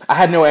 I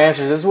had no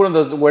answers. This is one of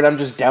those where I'm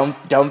just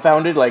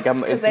dumbfounded. Like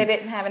because they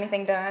didn't have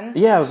anything done.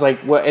 Yeah, I was like,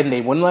 what? And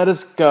they wouldn't let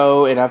us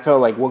go. And I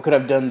felt like, what could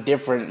I've done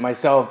different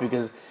myself?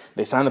 Because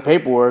they signed the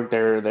paperwork.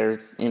 They're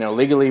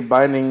legally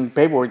binding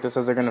paperwork that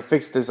says they're going to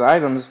fix these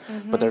items,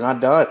 but they're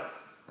not done.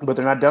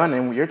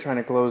 And you're trying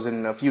to close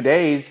in a few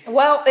days.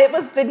 Well, it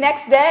was the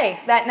next day.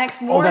 That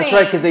next morning. Oh, that's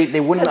right. Because they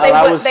wouldn't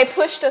allow us. They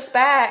pushed us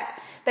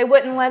back. They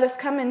wouldn't let us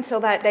come until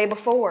that day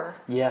before.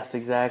 Yes,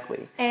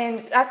 exactly.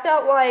 And I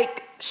felt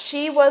like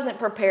she wasn't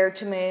prepared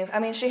to move. I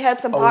mean, she had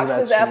some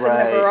boxes up in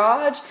the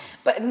garage,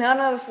 but none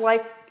of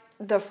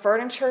the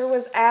furniture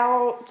was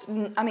out.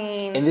 I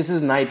mean, and this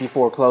is night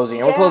before closing.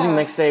 And we're closing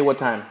next day. What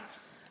time?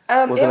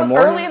 It was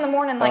early in the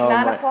morning, like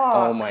 9 o'clock.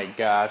 Oh my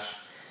gosh!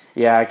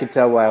 Yeah, I could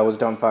tell why I was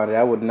dumbfounded.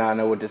 I would not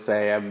know what to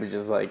say. I'd be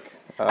just like.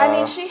 I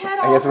mean, she had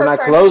all of her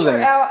furniture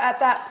out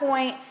at that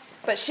point.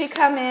 But she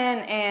come in,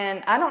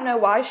 and I don't know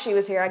why she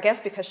was here. I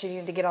guess because she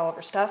needed to get all of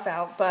her stuff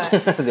out. But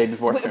the day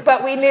before.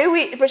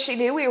 But she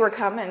knew we were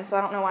coming, so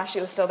I don't know why she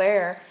was still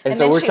there. And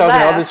so we're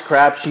talking all this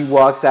crap. She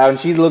walks out, and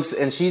she looks,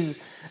 and she's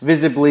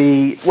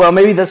visibly, well,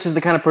 maybe that's just the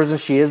kind of person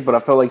she is. But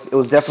I felt like it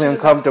was definitely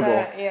uncomfortable.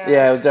 Upset,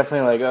 yeah, it was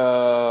definitely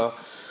like,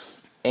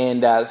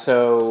 and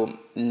so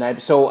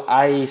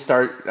I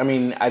start. I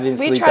mean, I didn't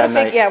sleep that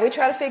night. Yeah, we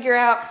try to figure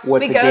out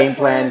what's the game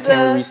plan.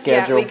 Can we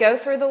reschedule? Yeah, we go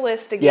through the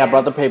list again. Yeah, I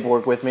brought the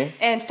paperwork with me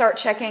and start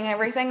checking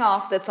everything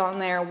off that's on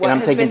there. What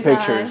has been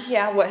pictures. Done?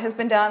 Yeah, what has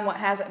been done, what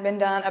hasn't been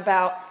done.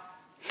 About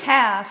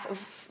half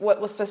of what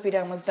was supposed to be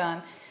done was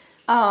done.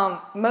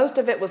 Most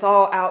of it was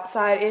all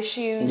outside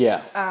issues.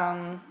 Yeah.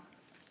 I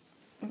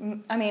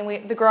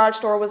mean, the garage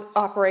door was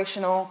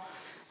operational.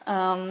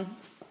 The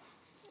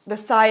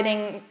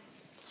siding.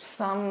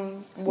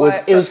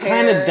 It was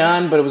kind of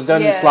done, but it was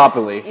done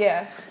sloppily.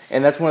 Yes.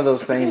 And that's one of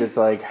those things. It's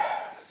like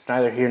it's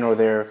neither here nor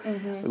there.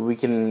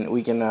 Mm-hmm.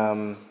 We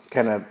can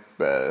kind of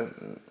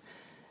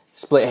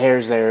split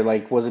hairs there.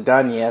 Like, was it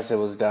done? Yes, it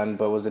was done.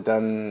 But was it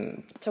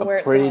done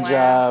a pretty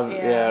job?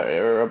 Yeah,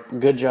 or a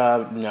good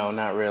job? No,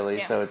 not really.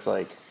 Yeah. So it's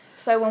like.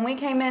 So when we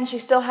came in, she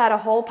still had a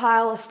whole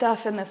pile of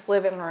stuff in this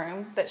living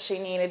room that she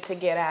needed to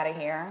get out of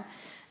here.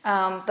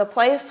 The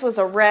place was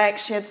a wreck.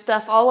 She had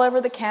stuff all over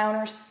the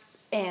counters.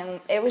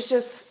 And it was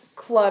just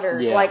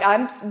cluttered. Yeah. Like,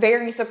 I'm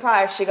very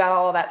surprised she got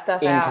all of that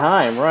stuff out. In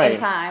time, right. In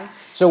time.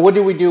 So what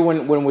did we do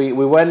when we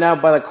went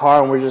out by the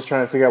car and we're just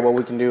trying to figure out what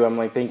we can do? I'm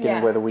like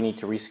thinking whether we need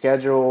to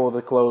reschedule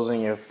the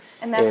closing.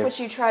 And that's what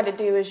you tried to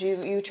do is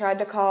you tried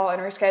to call and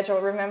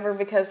reschedule, remember?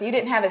 Because you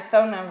didn't have his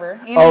phone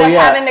number. You ended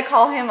up having to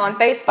call him on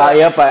Facebook.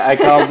 Yep, I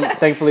called,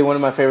 thankfully, one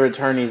of my favorite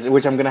attorneys,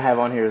 which I'm going to have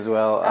on here as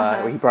well.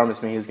 He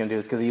promised me he was going to do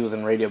this because he was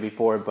in radio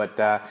before. But,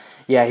 I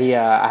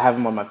have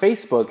him on my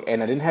Facebook,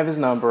 and I didn't have his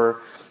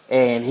number.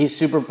 And he's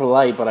super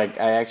polite, but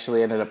I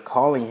actually ended up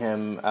calling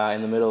him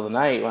in the middle of the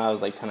night when I was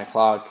like 10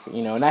 o'clock,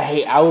 and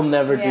I will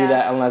never do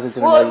that unless it's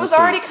an emergency. Well, it was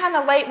already kind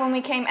of late when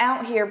we came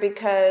out here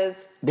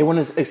because... They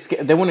wouldn't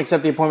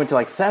accept the appointment till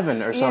like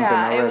 7 or something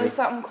already. Yeah, it was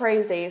something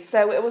crazy.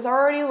 So it was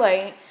already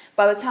late.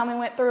 By the time we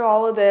went through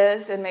all of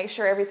this and make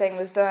sure everything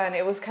was done,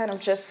 it was kind of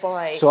just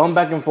like... So I'm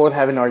back and forth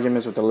having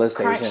arguments with the list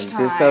agent.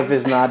 This stuff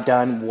is not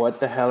done. What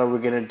the hell are we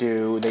going to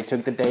do? They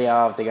took the day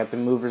off. They got the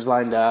movers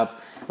lined up.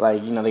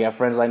 Like, you know, they got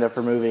friends lined up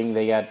for moving.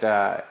 They got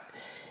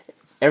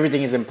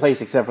everything is in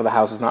place except for the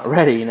house is not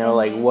ready. You know,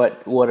 like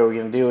what are we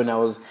gonna do?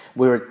 And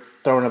we were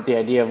throwing up the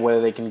idea of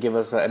whether they can give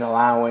us an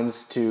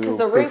allowance to because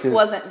the roof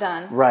wasn't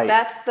done. Right.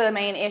 That's the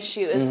main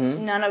issue. Is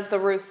none of the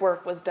roof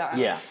work was done.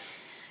 Yeah.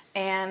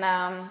 And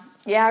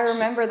I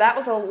remember that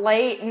was a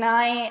late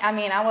night. I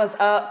mean, I was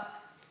up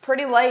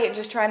pretty late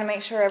just trying to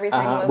make sure everything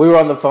was... We were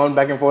on the phone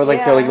back and forth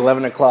till like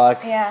 11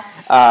 o'clock.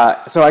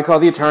 Yeah. So I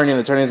called the attorney, and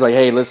the attorney's like,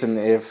 hey, listen,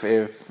 if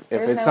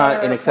it's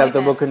not in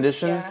acceptable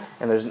condition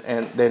and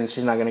then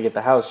she's not going to get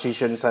the house, she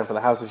shouldn't sign for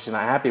the house if she's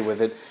not happy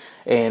with it.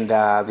 And the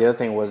other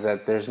thing was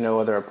that there's no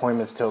other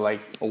appointments till like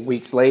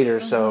weeks later,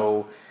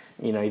 so...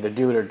 You know, either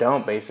do it or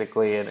don't,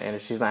 basically. And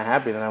if she's not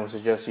happy, then I would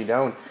suggest you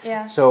don't.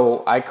 Yeah.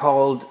 So I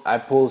pulled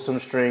some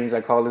strings, I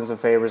called in some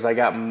favors. I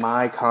got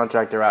my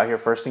contractor out here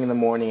first thing in the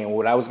morning, and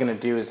what I was going to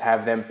do is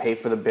have them pay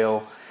for the bill.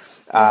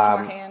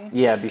 Beforehand.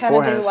 Beforehand.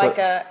 Kind of do like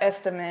a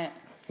estimate.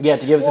 Yeah,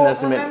 to give us an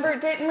estimate. Remember,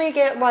 didn't we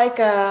get like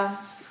an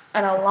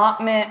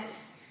allotment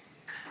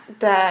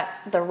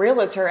that the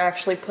realtor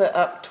actually put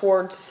up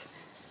towards...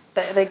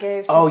 that they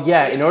gave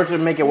to in order to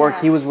make it work,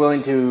 he was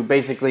willing to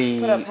basically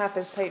put up half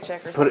his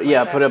paycheck or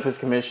something put up his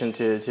commission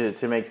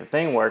to make the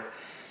thing work.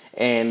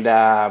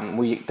 And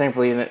we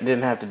thankfully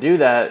didn't have to do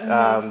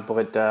that.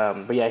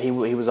 But yeah, he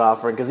was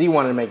offering because he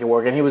wanted to make it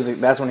work, and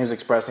that's when he was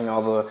expressing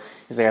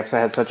he's like, I've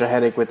had such a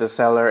headache with the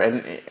seller,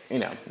 and you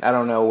know, I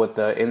don't know what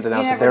the ins and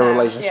outs of their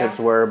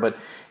relationships were, but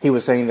he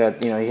was saying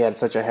that, you know, he had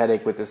such a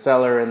headache with the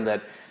seller, and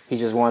that he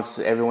just wants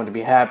everyone to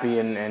be happy,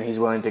 and he's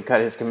willing to cut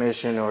his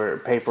commission or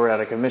pay for it out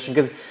of commission.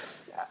 Because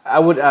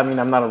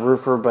I'm not a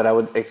roofer, but I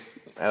would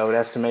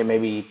estimate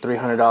maybe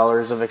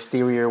 $300 of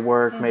exterior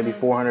work, maybe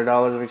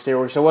 $400 of exterior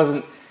work. So it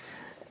wasn't,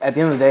 at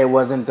the end of the day, it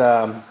wasn't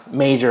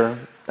major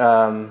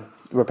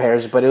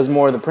repairs, but it was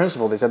more the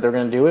principle. They said they're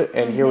going to do it,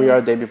 and here we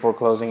are the day before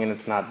closing, and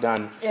it's not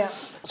done. Yeah.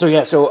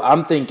 So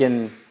I'm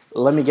thinking,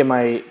 let me get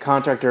my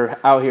contractor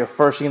out here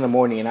first thing in the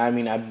morning, and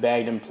I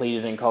begged and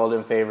pleaded and called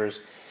in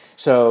favors.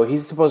 So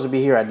he's supposed to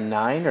be here at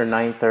 9 or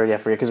 9:30, I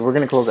forget, because we're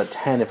going to close at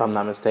 10 if I'm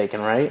not mistaken,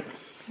 right?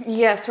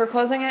 Yes, we're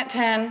closing at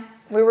 10.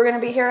 We were going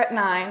to be here at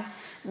 9.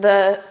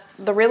 The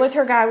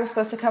realtor guy was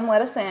supposed to come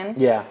let us in.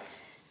 Yeah.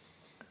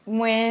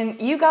 When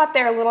you got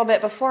there a little bit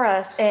before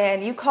us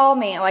and you called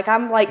me, like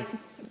I'm like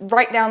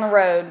right down the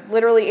road,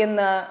 literally in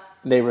the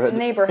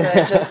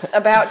neighborhood just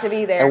about to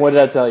be there. And what did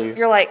I tell you?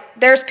 You're like,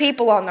 there's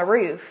people on the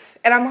roof.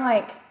 And I'm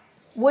like,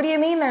 what do you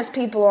mean there's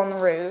people on the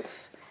roof?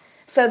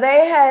 So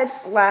they had,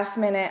 last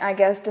minute, I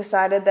guess,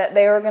 decided that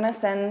they were going to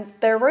send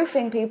their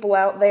roofing people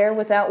out there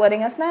without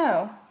letting us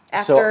know.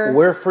 So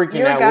we're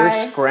freaking out. We're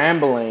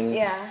scrambling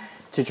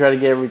to try to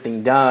get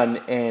everything done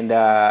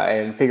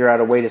and figure out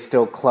a way to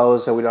still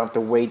close so we don't have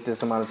to wait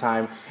this amount of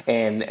time.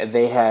 And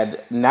they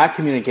had not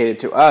communicated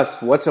to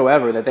us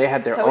whatsoever that they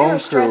had their own crew. So we were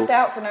stressed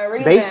out for no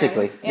reason.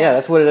 Basically. Yeah,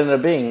 that's what it ended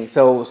up being.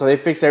 So they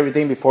fixed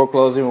everything before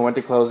closing. We went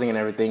to closing, and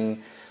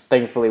everything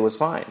thankfully was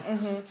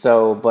fine.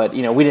 So, but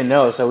you know, we didn't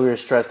know, so we were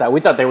stressed out. We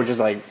thought they were just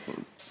like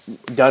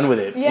done with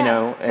it, you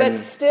know. But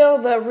still,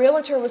 the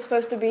realtor was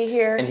supposed to be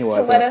here to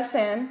let us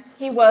in.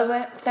 He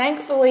wasn't.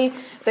 Thankfully,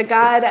 the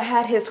guy that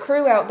had his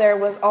crew out there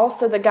was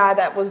also the guy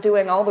that was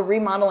doing all the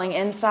remodeling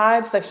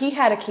inside, so he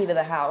had a key to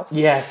the house.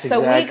 Yes,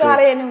 exactly. So we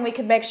got in, and we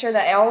could make sure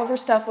that all of our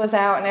stuff was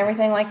out and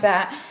everything like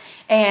that.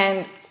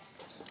 And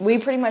we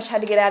pretty much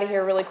had to get out of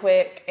here really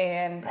quick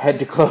and head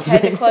to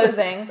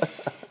closing.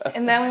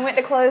 And then we went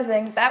to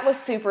closing. That was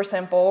super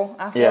simple.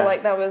 I feel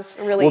like that was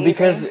really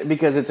easy. Well,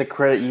 because it's a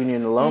credit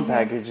union loan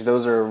package,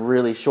 those are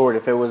really short.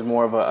 If it was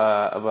more of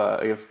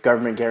a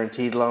government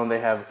guaranteed loan, they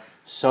have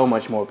so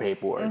much more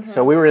paperwork.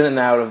 So we were in and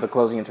out of the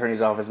closing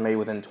attorney's office maybe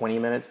within 20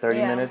 minutes, 30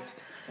 minutes.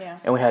 Yeah.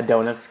 And we had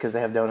donuts because they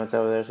have donuts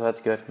over there, so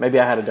that's good. Maybe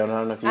I had a donut. I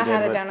don't know if you did. I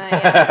had a donut,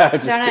 yeah.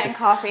 Donut and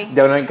coffee.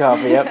 Donut and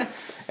coffee, yep.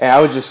 And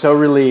I was just so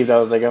relieved. I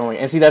was like, oh my.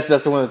 And see, that's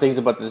one of the things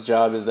about this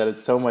job is that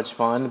it's so much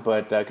fun,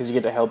 but because you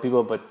get to help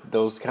people, but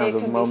those kinds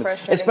of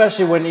moments,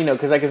 especially when, you know,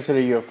 because I consider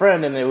you a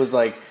friend, and it was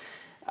like,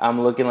 I'm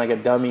looking like a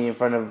dummy in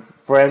front of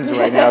friends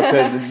right now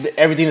because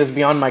everything that's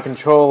beyond my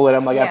control, and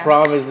I'm like, I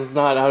promise it's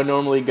not how it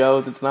normally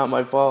goes. It's not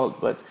my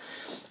fault, but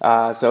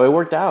so it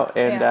worked out,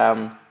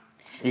 and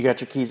you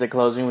got your keys at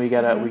closing. We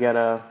got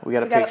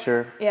a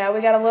picture. Yeah,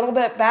 we got a little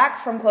bit back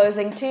from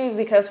closing too,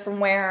 because from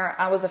where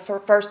I was a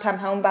first-time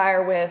home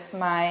buyer with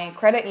my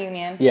credit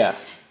union. Yeah.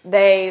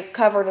 They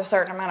covered a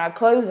certain amount of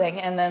closing,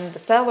 and then the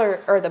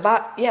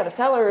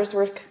sellers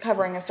were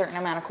covering a certain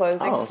amount of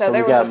closing. Oh, so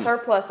there was a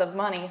surplus of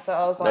money. So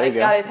I was like,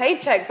 got a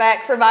paycheck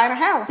back for buying a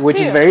house,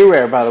 which is very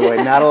rare, by the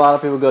way. Not a lot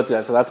of people go through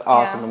that, so that's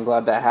awesome. I'm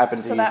glad that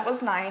happened to you. So that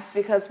was nice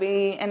because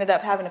we ended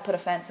up having to put a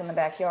fence in the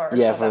backyard.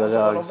 Yeah, so for the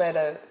dogs. A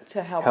little bit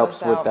to help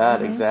helps us with out.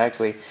 that,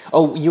 exactly.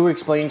 Oh, you were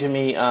explaining to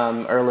me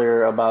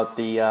earlier about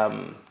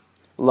the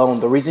loan.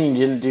 The reason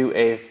you didn't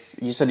do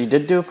you said you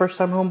did do a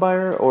first-time home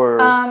buyer, or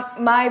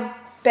my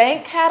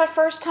bank had a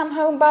first-time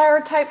home buyer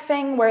type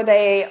thing where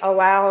they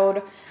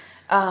allowed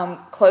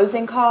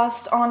closing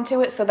costs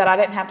onto it, so that I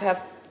didn't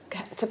have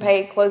to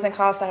pay closing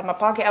costs out of my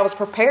pocket. I was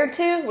prepared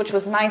to, which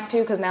was nice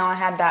too, because now I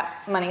had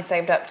that money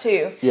saved up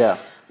too. Yeah.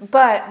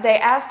 But they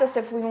asked us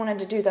if we wanted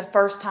to do the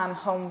first-time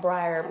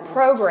homebuyer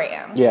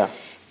program. Yeah.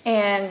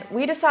 And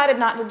we decided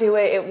not to do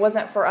it. It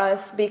wasn't for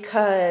us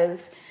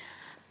because,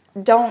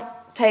 don't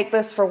take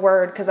this for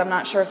word because I'm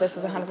not sure if this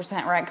is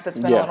 100% right because it's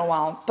been a little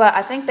while. But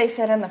I think they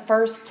said in the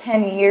first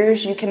 10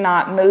 years you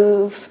cannot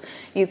move,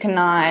 you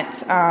cannot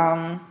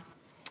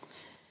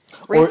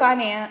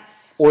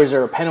refinance. Or is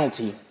there a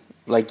penalty?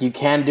 Like you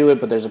can do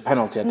it, but there's a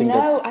penalty. I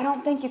I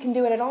don't think you can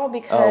do it at all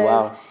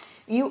because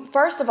you.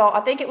 First of all, I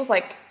think it was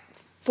like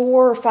 $400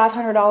 or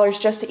 $500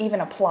 just to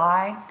even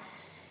apply.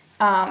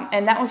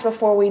 And that was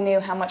before we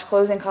knew how much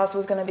closing costs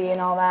was going to be and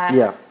all that.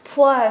 Yeah.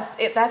 Plus,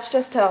 that's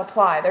just to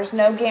apply. There's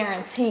no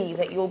guarantee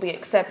that you will be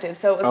accepted.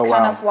 So it was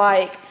kind of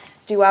like,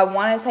 do I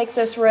want to take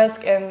this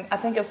risk? And I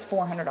think it was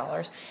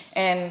 $400.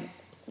 And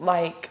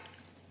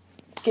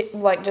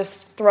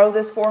just throw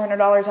this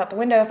 $400 out the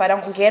window if I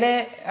don't get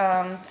it.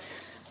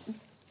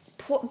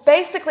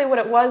 Basically what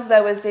it was,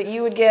 though, is that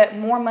you would get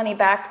more money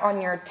back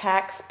on your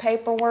tax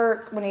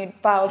paperwork when you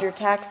filed your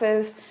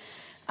taxes.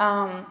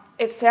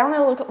 It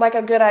sounded like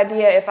a good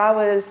idea. If I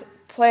was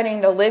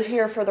planning to live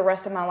here for the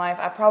rest of my life,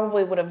 I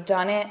probably would have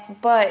done it.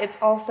 But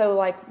it's also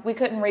like we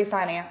couldn't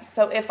refinance.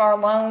 So if our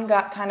loan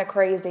got kind of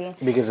crazy.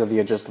 Because of the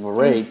adjustable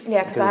rate.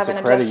 Yeah, because I have an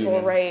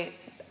adjustable rate.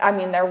 I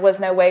mean, there was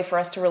no way for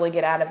us to really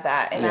get out of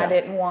that. And I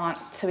didn't want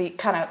to be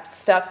kind of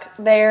stuck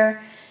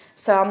there.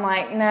 So I'm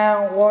like,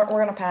 no, we're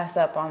going to pass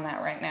up on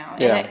that right now.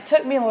 Yeah. And it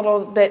took me a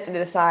little bit to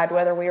decide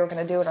whether we were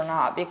going to do it or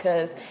not,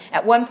 because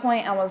at one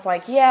point I was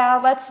like, yeah,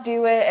 let's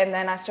do it. And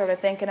then I started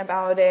thinking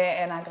about it,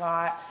 and I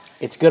got...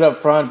 It's good up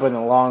front, but in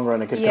the long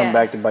run, it could come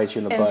back to bite you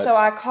in the butt. And so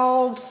I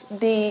called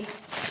the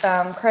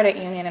credit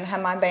union and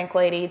had my bank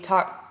lady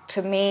talk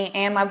to me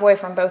and my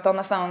boyfriend both on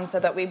the phone so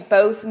that we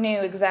both knew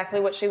exactly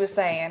what she was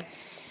saying.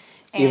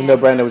 And even though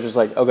Brandon was just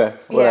like, okay,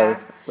 whatever,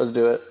 let's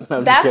do it.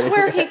 No, that's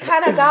where he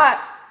kind of got...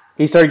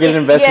 He started getting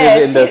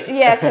invested in this.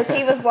 Yeah, because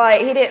he was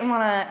like, he didn't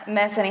want to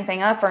mess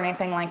anything up or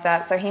anything like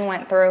that. So he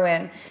went through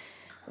and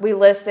we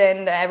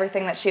listened to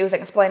everything that she was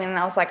explaining. And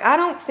I was like, I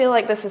don't feel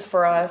like this is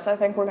for us. I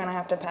think we're going to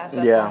have to pass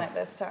up on it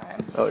this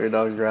time. Oh, your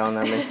dog's growling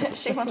at me.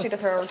 She wants you to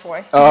throw her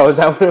toy. Oh, is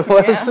that what it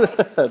was?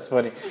 Yeah. That's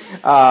funny.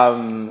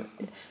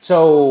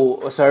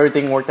 So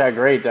everything worked out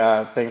great.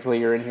 Thankfully,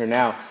 you're in here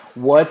now.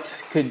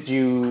 What could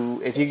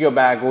you, if you go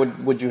back, what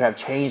would you have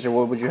changed or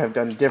what would you have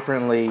done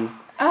differently?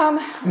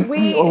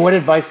 Or what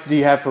advice do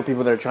you have for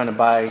people that are trying to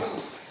buy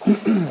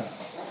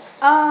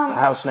a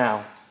house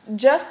now?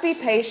 Just be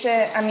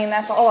patient. I mean,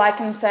 that's all I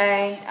can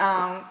say.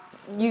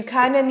 You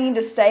kind of need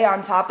to stay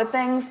on top of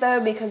things,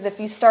 though, because if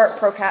you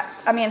start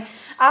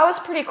I was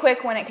pretty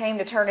quick when it came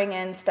to turning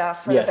in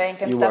stuff for the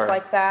bank and stuff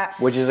like that.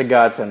 Which is a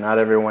godsend. Not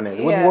everyone is.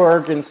 With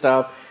work and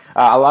stuff.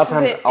 A lot of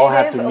times I'll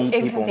have to meet people.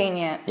 It is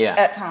inconvenient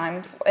at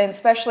times, and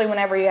especially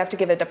whenever you have to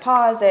give a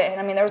deposit. And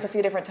I mean, there was a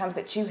few different times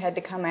that you had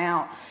to come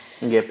out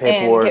and get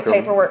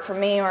paperwork from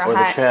me or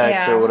the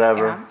checks or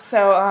whatever. Yeah.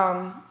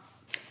 So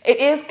it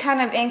is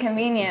kind of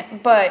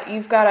inconvenient, but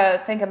you've got to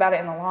think about it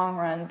in the long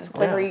run. The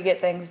quicker you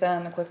get things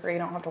done, the quicker you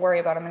don't have to worry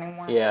about them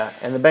anymore. Yeah,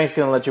 and the bank's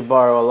going to let you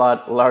borrow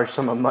a large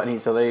sum of money,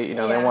 so they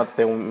want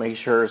to make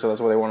sure. So that's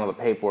why they want all the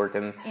paperwork.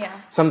 And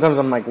sometimes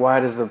I'm like, why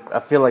does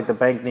I feel like the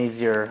bank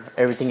needs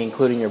everything,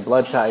 including your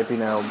blood type,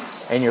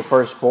 and your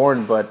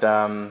firstborn, but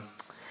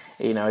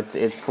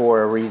it's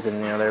for a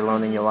reason. They're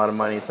loaning you a lot of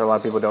money, so a lot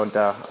of people don't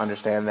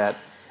understand that.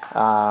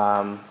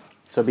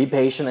 So be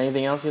patient.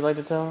 Anything else you'd like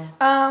to tell?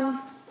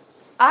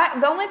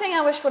 The only thing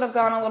I wish would have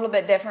gone a little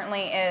bit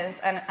differently is,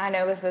 and I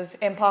know this is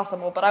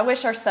impossible, but I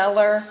wish our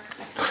seller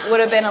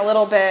would have been a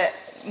little bit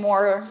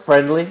more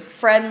friendly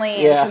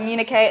and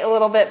communicate a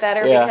little bit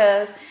better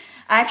because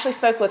I actually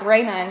spoke with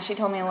Raina and she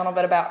told me a little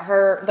bit about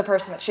the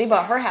person that she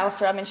bought her house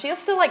from, and she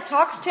still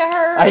talks to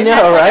her. I know,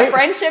 has, right? A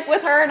friendship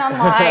with her, and I'm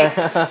like,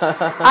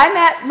 I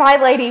met my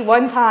lady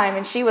one time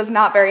and she was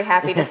not very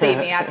happy to see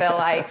me. I feel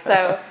like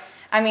so.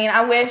 I mean,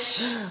 I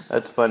wish...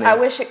 That's funny. I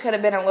wish it could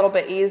have been a little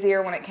bit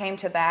easier when it came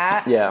to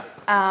that. Yeah.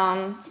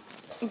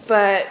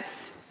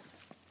 But,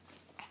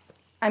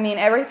 I mean,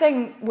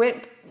 everything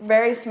went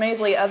very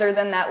smoothly other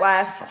than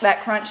that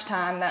crunch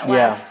time, that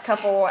last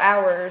couple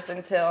hours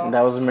until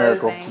that was a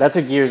miracle. closing. That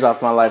took years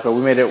off my life, but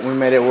we made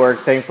it work,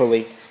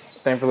 thankfully.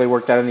 Thankfully, it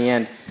worked out in the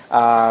end.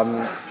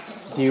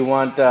 Do you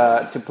want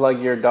to plug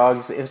your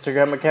dog's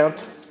Instagram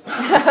account?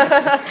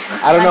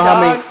 I don't know how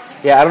many...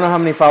 Yeah, I don't know how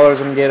many followers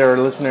I'm going to get or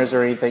listeners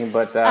or anything,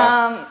 but their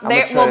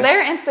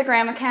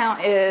Instagram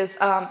account is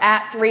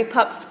at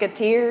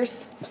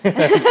 3pupsketeers.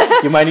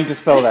 You might need to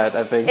spell that,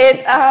 I think.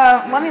 It's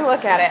let me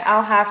look at it.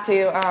 I'll have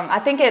to. I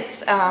think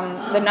it's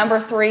the number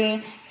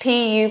 3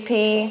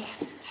 PUPKSTERS.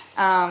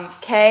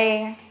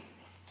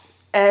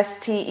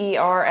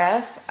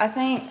 I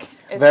think.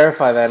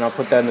 Verify that, and I'll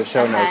put that in the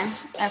show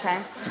notes.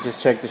 Okay.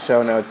 Just check the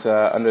show notes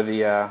under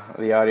the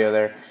audio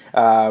there.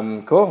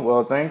 Cool.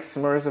 Well, thanks,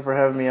 Marissa, for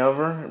having me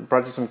over.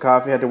 Brought you some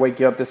coffee. Had to wake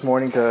you up this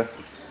morning to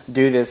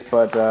do this,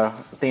 but I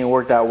think it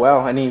worked out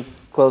well. Any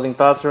closing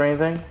thoughts or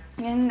anything?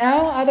 And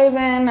no, other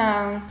than,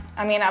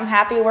 I mean, I'm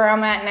happy where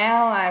I'm at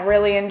now. I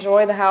really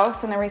enjoy the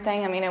house and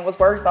everything. I mean, it was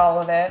worth all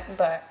of it,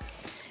 but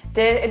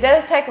it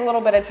does take a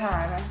little bit of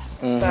time.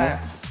 But.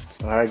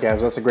 All right, guys,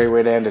 well, that's a great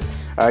way to end it.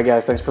 All right,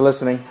 guys, thanks for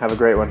listening. Have a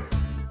great one.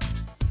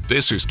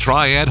 This is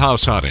Triad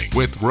House Hunting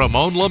with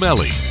Ramon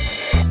Lamelli.